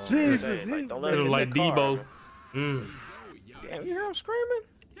 Jesus, Hey, like, don't let Little him hit like that car. Debo. Mm. Damn, you hear him screaming?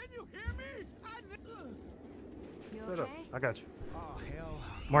 You Shut up. okay? I got you. Oh, hell.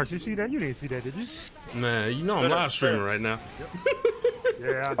 Marks, you see that? You didn't see that, did you? Man, you know I'm live streaming right now.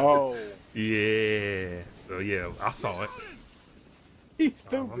 Yeah, I Oh, Yeah. So yeah, I saw it. he's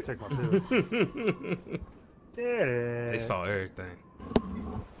I'm gonna stupid. take my pill. Yeah. They saw everything.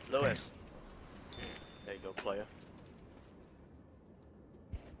 Lewis. There you go, player.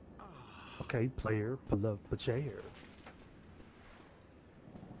 Okay, player, pull up a chair.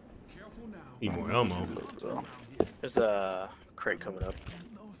 Careful now. Need more ammo. Around here. There's a crate coming up. I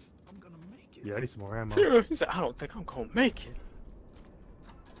don't know if I'm gonna make it. Yeah, I need some more ammo. He said, I don't think I'm gonna make it.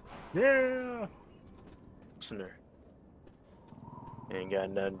 Yeah. What's in there? Ain't got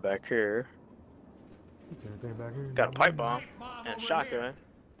nothing back here. Anything back here? Got a pipe bomb and a shotgun.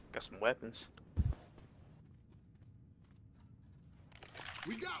 Got some weapons.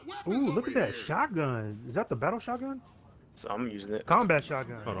 We got weapons Ooh, over look at that here. shotgun. Is that the battle shotgun? So I'm using it. Combat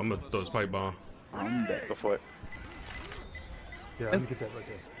shotgun. Hold on, I'm gonna throw this pipe bomb. I'm back. Go for it. Yeah, let me get that right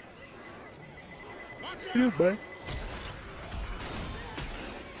there. Yeah, bud.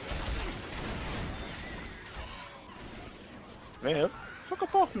 Man, fuck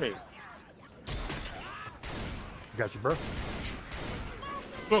up off me. Got you, bro.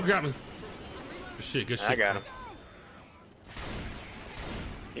 Fuck, got me. Good shit, good shit. I got him.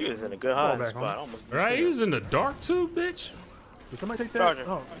 He was in a good Fall hiding back, spot. homie. Almost didn't Right, see he him. was in the dark too, bitch. Did somebody take that? Charger.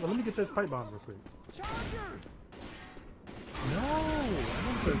 Oh, well, let me get this pipe bomb real quick. No, I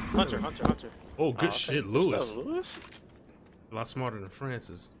don't Hunter, Hunter, Hunter. Oh, good okay. shit, Good Lewis. stuff, Lewis. A lot smarter than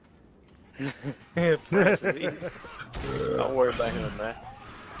Francis. Francis is easy. Don't worry about him, man.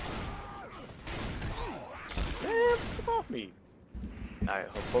 Man, fuck off me.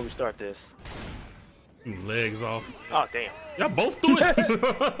 Alright, before we start this, Legs off. Oh damn. Y'all both do it.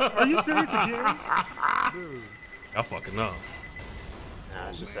 Are you serious again? Dude. Y'all fucking up. Nah,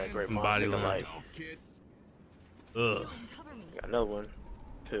 it's just that great Body monster line. like. Health kit. Ugh. Cover me. Got another one.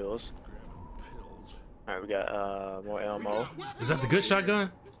 Pills. All right, we got more ammo. Is that the good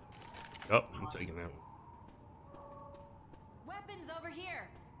shotgun? Oh, I'm taking that one. Weapons over here.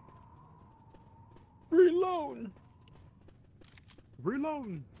 Reloading.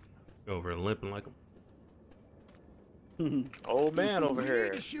 Reloading. Go over and limping like him. Old man over We here.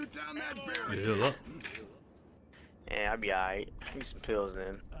 need to shoot down that You barricade. heal up. Yeah, I'll be alright. Need some pills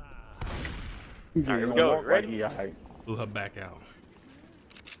then. He's All right, here we gonna go. walk Ready? Like he alright. Blew her back out.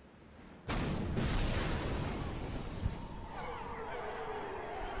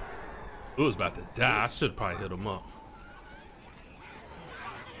 Who was about to die? I should probably hit him up.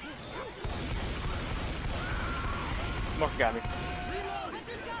 Smoker got me.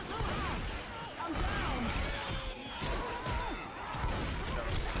 Hunter's got Lewis. I'm down.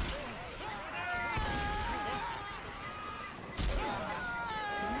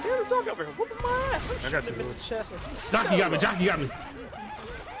 Damn, the song over here. Whooping my ass. I got the you. chest. Jockey got me. Jockey got me.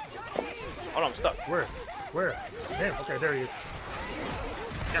 Hold on, I'm stuck. Where? Where? Damn. Okay, there he is.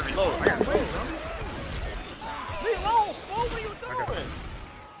 Can't reload. I got reload, Reload. What are you doing?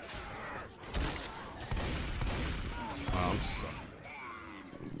 I'm sorry.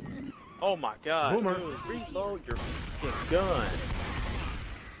 Oh my god. Boomer. Dude, reload your fucking gun.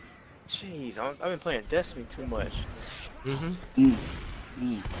 Jeez, I've been playing Destiny too much. Mm-hmm.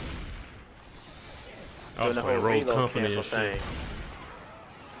 I was Doing the playing whole Rogue reload Company cancel and shit.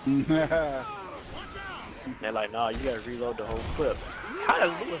 thing. They're like, nah, you gotta reload the whole clip. How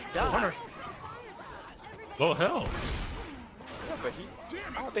did Lewis die? Oh hell. Yeah, but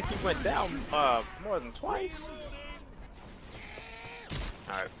I don't think he went down more than twice.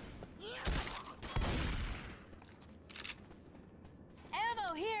 Alright.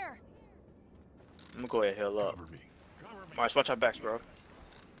 Ammo here. I'm gonna go ahead and heal up. Alright, watch our backs, bro.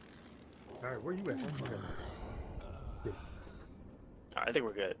 All right, where you at? Okay. Alright, I think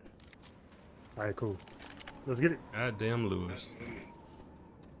we're good. All right, cool. Let's get it. Goddamn Lewis.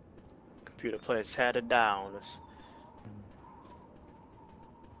 Computer players had it down.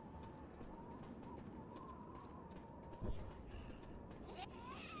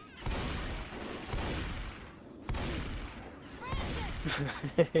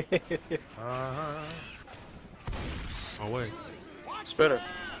 My way. Spitter.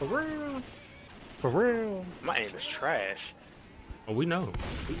 For real. For real. My aim is trash. Oh, we know.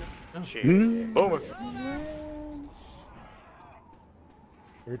 Shit. Boomer.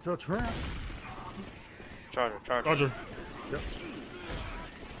 It's a trap. Charger, charger. Roger.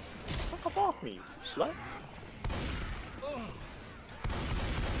 Fuck up off me, you slut.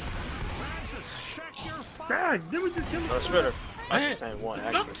 God, did we just kill him? No, Spitter. That's Man, the same one,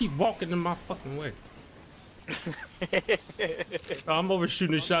 y'all actually. keep walking in my fucking way. I'm over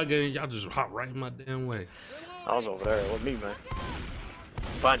shooting a shotgun and y'all just hop right in my damn way. I was over there with me, man.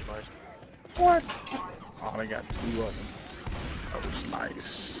 Find you, Mars. What? Oh, they got two of them. That was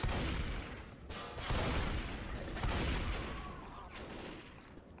nice.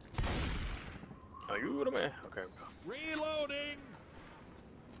 Oh, you the man? Okay. Reloading.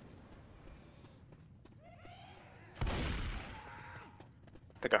 I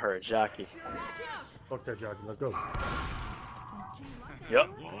think I heard Jockey. Fuck that jockey. Let's go. Yep.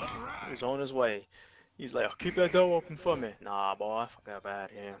 He's on his way. He's like, oh, keep that door open for me. Nah, boy. Fuck that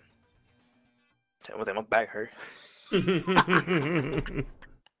bad, yeah. Tell me what, my back hurt.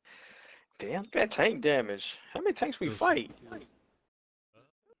 Damn, look at that tank damage. How many tanks we fight?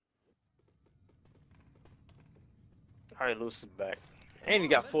 Alright, Lewis is back. And he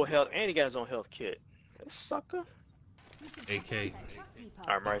got full health, and he got his own health kit. That sucker. AK.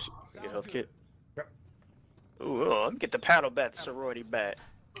 Alright, Maurice, get a health kit. Yep. Ooh, let me get the paddle bat, the sorority bat.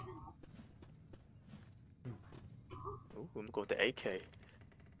 Ooh, I'm gonna go with the AK.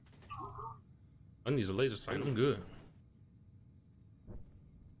 I need a laser sight. I'm good.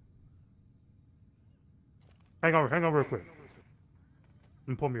 Hang on real quick.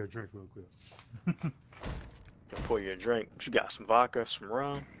 And pour me a drink real quick. Gonna pour you a drink. What you got? Some vodka, some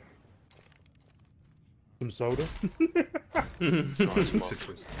rum? Some soda.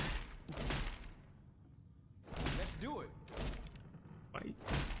 Citrus. Let's do it. Fight.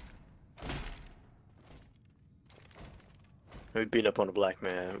 We beating up on the black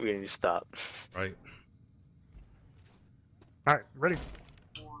man. We need to stop. Right. All right, ready?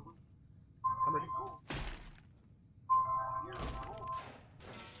 I'm ready.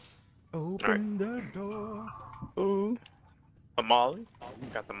 Open the door. Ooh. A molly.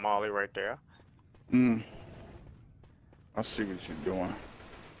 Got the molly right there. I see what you're doing.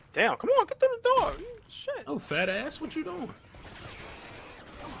 Damn, come on, get through the door. Shit. Oh, fat ass, what you doing?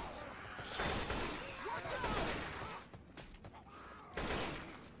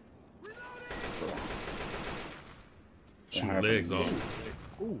 Shoot legs off.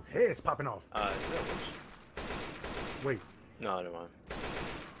 Ooh, heads popping off. Wait. No, never mind.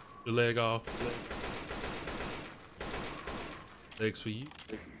 Your leg off. Legs for you.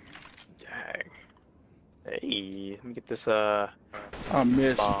 Dang. Hey, let me get this I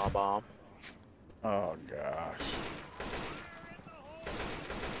missed. bomb. Oh gosh.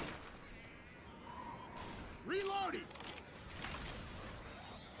 Reloading.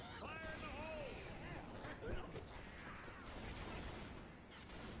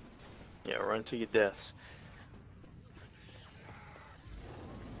 Yeah, run to your deaths.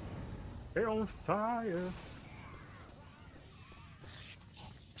 They're on fire.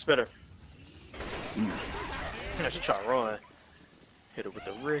 It's better. I should try to run. Hit it with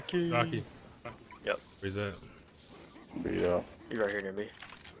the Ricky. Rocky. Yep. Where's that? Yeah. He's right here near me.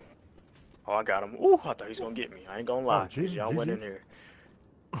 Oh, I got him. Ooh, I thought he was gonna get me. I ain't gonna lie. GG, Y'all went GG. in here.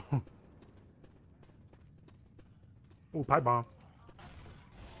 Ooh, pipe bomb.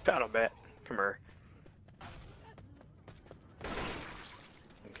 Got him back. Come here.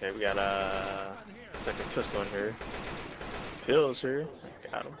 Okay, we got a second pistol in here. Pills here.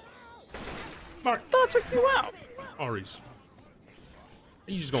 Got him. Mark, thought I took you out. Maurice.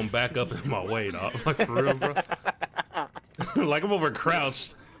 You just gonna back up in my way, dog. Like, for real, bro? Like, I'm over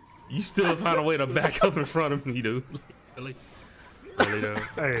crouched. You still find a way to back up in front of me, dude. Really? Really, though.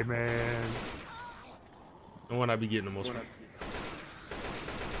 Hey, man. The one I be getting the most.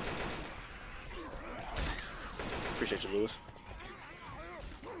 Appreciate you, Lewis.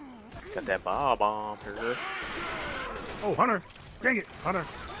 Got that bomb here. Oh, Hunter. Dang it, Hunter.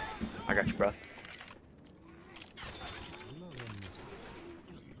 I got you, bro.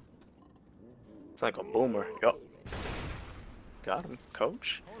 It's like a boomer. Yup. Got him,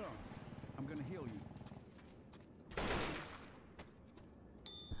 coach. Hold on. I'm gonna heal you.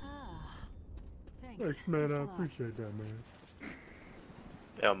 Thanks. Thanks, man. Thanks a I lot. appreciate that, man.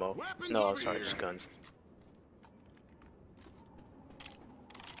 Elmo. Weapons No, I'm over sorry, here. just guns.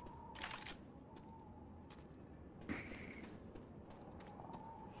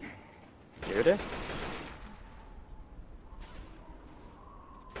 You hear that?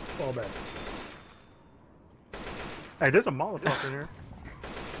 Fall back. Hey, there's a Molotov in here.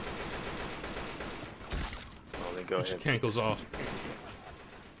 Oh, then go Get your ahead. cankles off.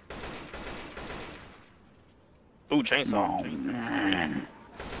 Ooh, chainsaw. Oh man.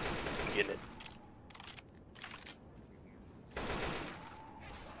 Getting it.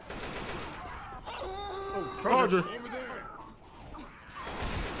 Charger. Over there.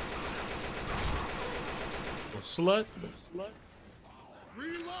 Oh, slut.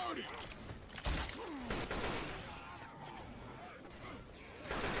 Reloading.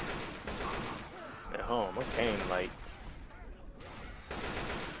 At home, okay, like.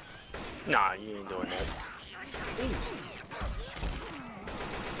 Nah, you ain't doing that.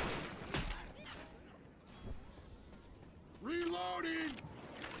 Reloading.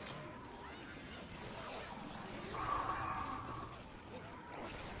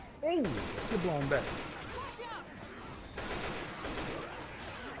 Oh, get blown back. Watch out!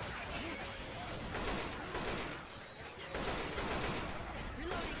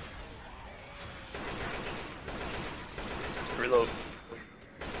 Reloading. Reload.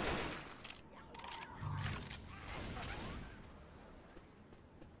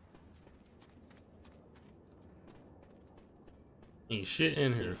 Ain't shit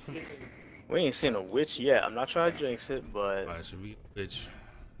in here. We ain't seen a witch yet. I'm not trying to jinx it, but Alright, should we, bitch,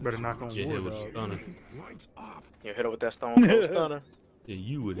 Better knock on get hit wood, with a dog. stunner? Lights off. you hit her with that stone cold stunner. Yeah,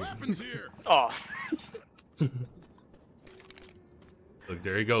 you would. Weapons here. Oh, Look,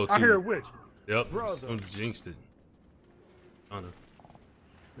 there you go, too. I hear a witch. Yep, Brother. someone jinxed it. Stunner.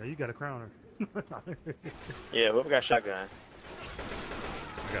 Now you got a crowner. yeah, whoever got shotgun.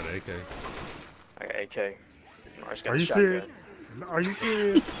 I got an AK. I got AK. Mark's got Are a you shotgun. serious? Are you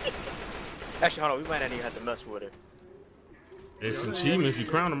serious? Actually, hold on. We might not even have to mess with it. It's an achievement if you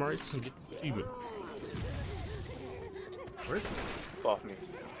crown them, right? It's an achievement. Where's Off me.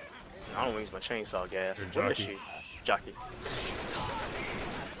 I don't use my chainsaw gas. Here, Where is jockey. she? Jockey.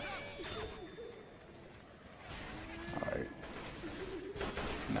 Alright.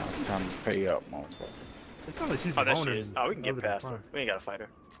 Now it's time to pay up, motherfucker. It's not like she's Oh, there she moaning is. Oh, we can get other than past her. crying. We ain't gotta fight her.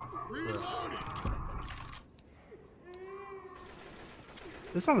 Reloading.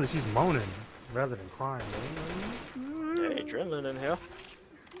 It sounds like she's moaning rather than crying, man. Yeah, adrenaline in hell.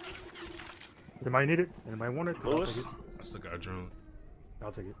 Anybody need it? Anybody want it? I'll Lewis? take it. I still got a drone.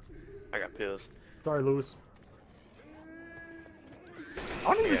 I'll take it. I got pills. Sorry, Lewis.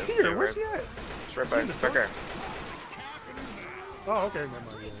 I don't even see her. Where's she at? It's right back there. Oh, okay. Never mind.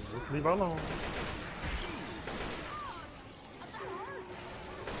 Yeah, just leave her alone.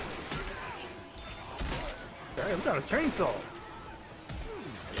 Damn, we got a chainsaw.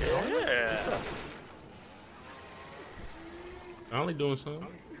 Yeah. Only doing something.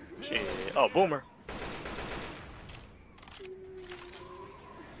 Shit. Oh, boomer.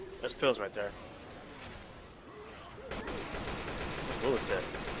 There's pills right there. What's Lewis at?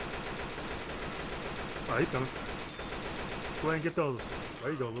 Oh, he's coming. Go ahead and get those.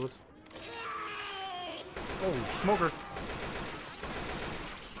 There you go, Lewis. Oh, smoker.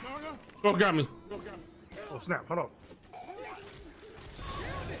 Oh, got me. Oh, snap. Hold on.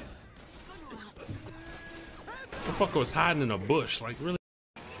 The fucker was hiding in a bush. Like, really?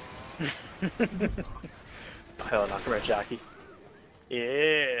 Hell no, come here, Jockey.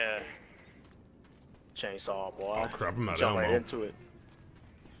 Yeah. Chainsaw, boy. Oh, crap. I'm out of Jump right ammo. into it.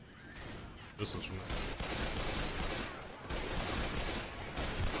 This is from...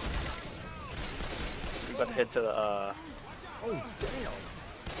 We about to head to the, Oh, damn.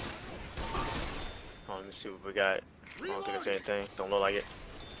 oh, let me see what we got. I don't think it's anything. Don't look like it.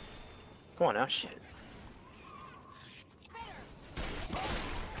 Come on now, shit.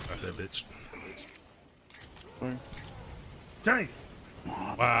 Got that bitch. Tank.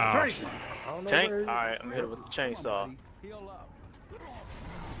 Wow. Tank. I don't know Tank? where he is. Alright, I'm hit it with the chainsaw. Heal up.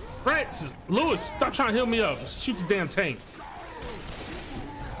 Francis, Lewis, stop trying to heal me up. Shoot the damn tank.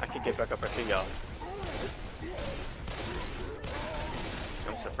 I can get back up right to y'all.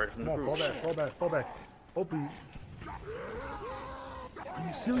 I'm separated from the Come on, fall group. back, fall back, fall back. Hope you. Are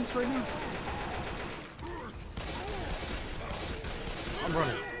you serious right now? I'm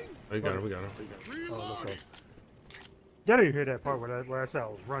running. Oh, you got it, we got it. Oh, let's go. Y'all didn't hear that part where I said I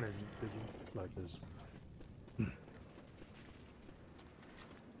was running, did you? Like this.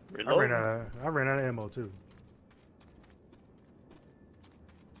 Reload. I ran out of ammo too.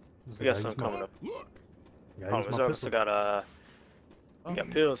 We got something coming up. Look, Yeah, Oh, use my we also pistol. got we got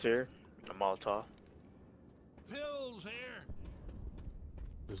pills here. And a Molotov. pills here.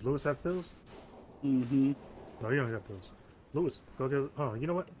 Does Lewis have pills? Mm-hmm. No, you don't have pills. Lewis, go get. Oh, you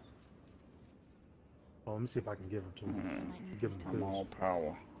know what? Oh, let me see if I can give them to him. Give him I'm pills. all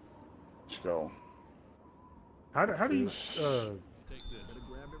power. Let's go. How do you Better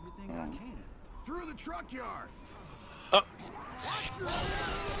grab everything I can. Through the truck yard. Oh.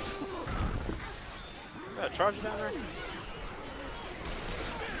 Got a charger down there?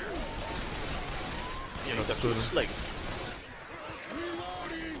 You know, that's what it's like.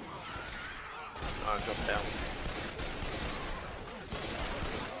 Jump down.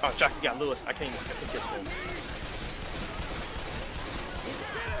 Oh, Jockey got Lewis. I can't get to him.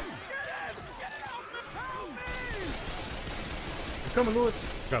 You coming, Lewis?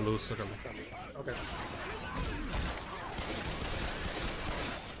 Got Lewis, I got me. Okay.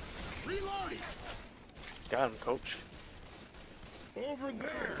 Reloading. Got him, coach. Over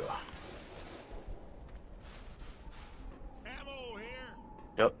there. Ammo here.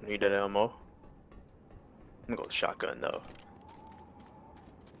 Yep, need that ammo. I'm gonna go with shotgun though.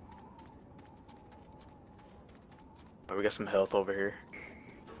 Oh, we got some health over here.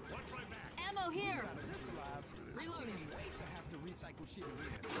 Ammo here. Reloading. To have to recycle shit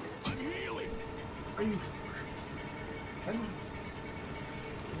again. I'm healing.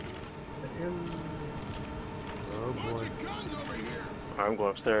 Oh Bunch boy. of guns over here. Alright, I'm going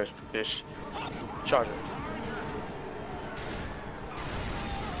upstairs. Fish. Charger.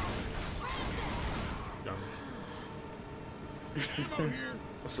 Got me. Ammo here.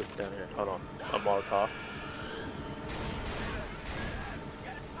 What's this down here? Hold on. A Molotov.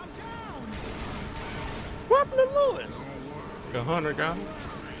 What happened to Lewis? Got Hunter, got me.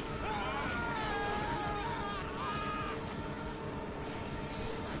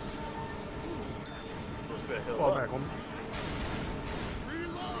 Fall back, homie.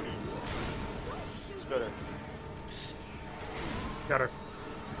 Reloading. It's better. Got her.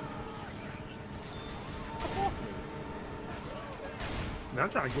 Man, I'm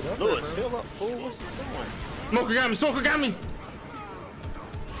trying to get up Lewis, there, bro. heal up, fool. What's he doing? Smoker got me, Smoker got me.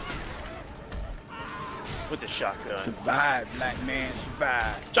 With the shotgun. Survive, black man,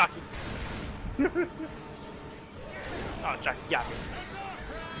 survive. Jockey. Oh, Jockey got me.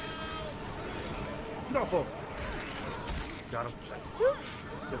 No, fool. Got him.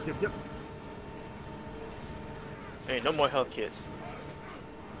 Yep. Ain't no more health kits.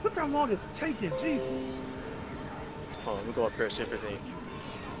 Look how long it's taking, Jesus. Hold on, let me go up here and see if there's any.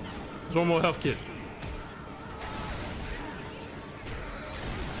 There's one more health kit.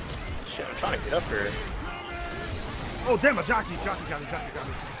 Shit, I'm trying to get up here. Oh, damn, a jockey got me.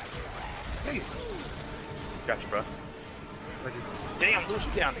 Hey. Got you, bro. Thank you. Damn, Lucy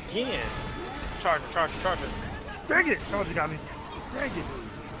down again. Charger. Dang it. Charger got me. Dang it.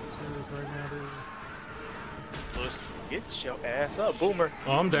 Lucy, get your ass up, Boomer.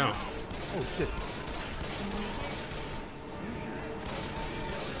 Oh, I'm down. Oh, shit.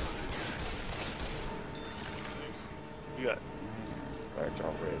 You got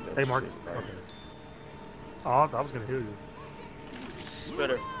Hey, Mark. Okay. Oh, I was going to heal you.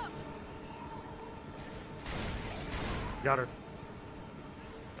 Spitter. Got her.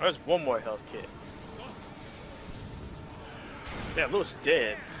 There's one more health kit. Damn, Lewis is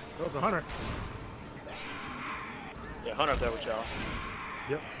dead. That was a hunter. Yeah, Hunter up there with y'all.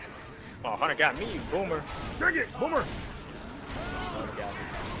 Yep. Oh, Hunter got me, Boomer. Dang it. Boomer. Hunter got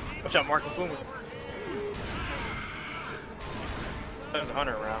me. Watch out, Mark and Boomer. There's a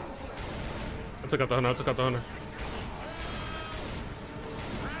Hunter around. I took out the hunter.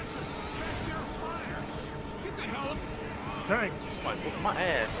 Tank. Somebody whooping my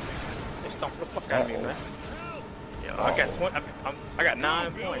ass. They stomped the fuck out of me, man. Yeah, I got 20. I got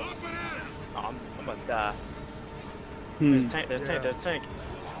 9 points. Oh, I'm gonna die. There's a tank. There's a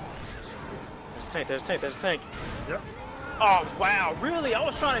tank. Yep. Oh wow, really? I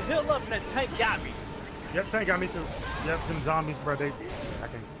was trying to heal up and that tank got me. Yep, tank got me too. Yep, them zombies, bro. I can't.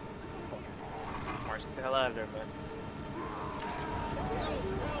 Mark, get the hell out of there, man.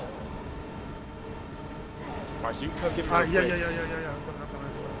 Mark, so you can come get me real quick. Yeah. I'm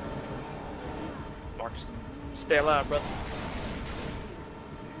coming. Marcus, stay alive, brother.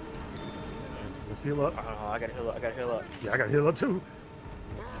 Let's heal up. I gotta heal up. Yeah, I gotta heal up too.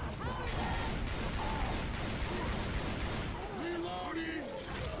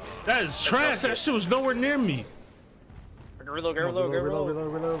 That is trash. That shit was nowhere near me. I can reload.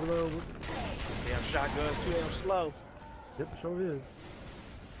 Reload. Damn shotgun, too damn slow. Yep, sure is.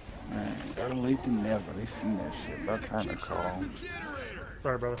 Man, better late than never. They seen that shit. About time to call.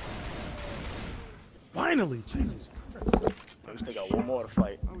 Sorry, brother. Finally, Jesus Christ. We still got one more to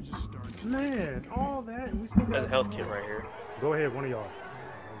fight. Man, all that, and we still got... There's a health kit right here. Go ahead, one of y'all.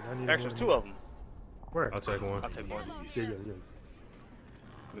 Actually, there's 2 of them. Where? I'll take one. I'll take one. Yeah.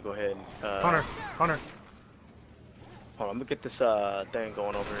 Let me go ahead and... Hunter. Hold on, I'm gonna get this thing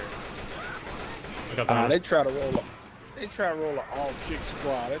going over here. I got the hunter. They try to roll an all-chick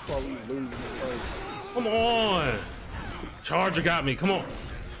squad. That's why we losing the first. Come on. Charger got me. Come on.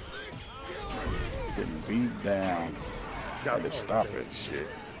 Getting beat down. Gotta stop that shit.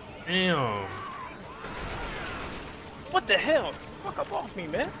 Damn. What the hell? Fuck up off me,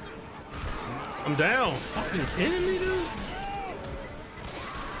 man. I'm down. Fucking kidding me, dude?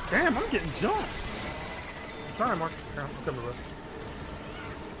 Damn, I'm getting jumped. Sorry, Mark. I'm coming, bro.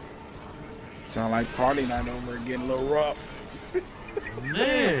 Sound like party night over and getting a little rough.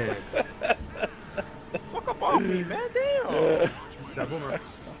 Man. Fuck up off me, man. Damn. That boomer.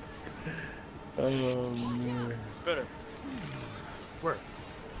 Oh, man. It's better. Where?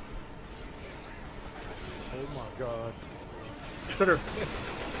 Oh my God. Spitter.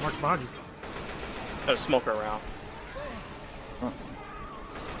 Mark's behind you. There's a smoker around.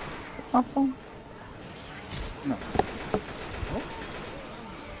 My phone? No.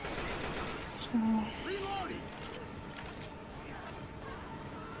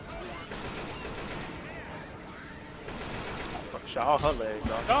 Fuck, shot all her legs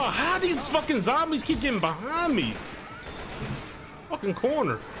off. Oh, how these fucking zombies keep getting behind me? Fucking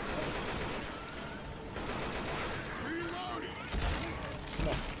corner.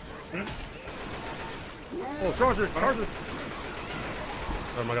 Oh, Charger.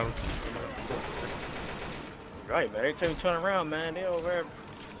 Oh my God. Right, man. Every time you turn around, man, they over there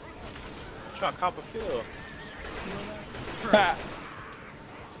trying to cop a field. Ha!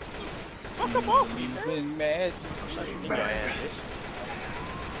 Fuck up off me, man. Been mad. Shut your ass, bitch.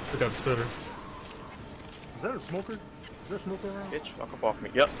 I got Spitter. Is that a smoker? Is there a smoker around? Bitch, fuck up off me.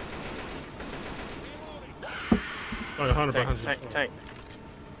 Yep. Oh, a hunter behind you. Tank.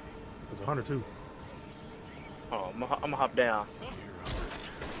 There's a hunter too. Oh, I'm gonna hop down.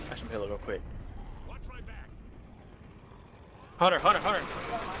 I should heal real quick. Hunter.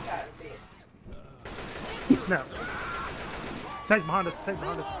 Now. Tank behind us.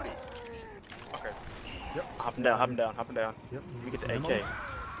 Okay. Yep. Hopping down. Yep. Let me get the AK.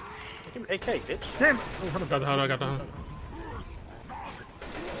 Give me the AK, bitch. Damn it. Oh, hunter. I got the hunter.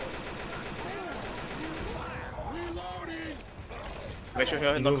 Make sure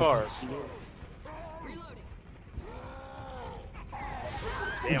you're in the cars.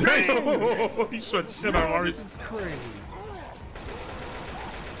 Damn. You sweat the shit out of Maurice. Crazy.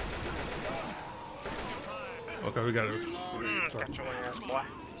 Okay, we got it. Got your ass, boy.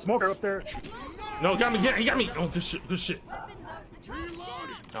 Smoker up there. No, got me. Yeah, he got me. Oh, good shit. Good shit.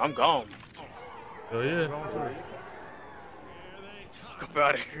 No, I'm gone. Oh yeah. Fuck up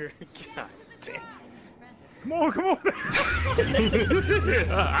out of here. God damn. Come on, come on.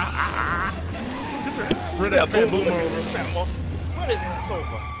 Run that boom boom over. What is this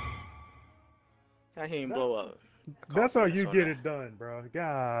over? I he ain't blow up. That's how you get it done, bro.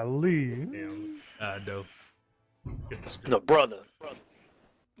 Golly. Damn. Dope. The brother.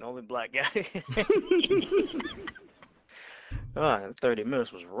 The only black guy. 30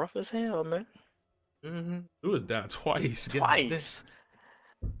 minutes was rough as hell, man. Mm-hmm. It was down twice. Twice.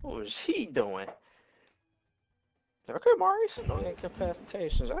 What was he doing? Okay, Maurice. No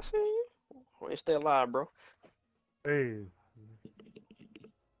incapacitations. I see you. Wait, stay alive, bro. Hey.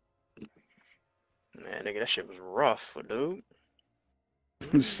 Man, nigga, that shit was rough, dude.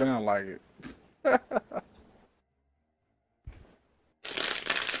 You sound like it. Man,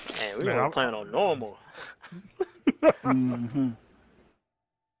 we were playing on normal. Mm-hmm.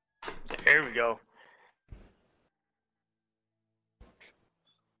 Here we go.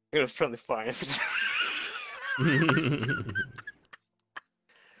 It was friendly fire.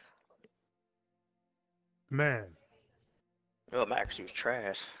 Man. Oh, Max, he was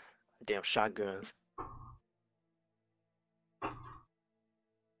trash. Damn shotguns.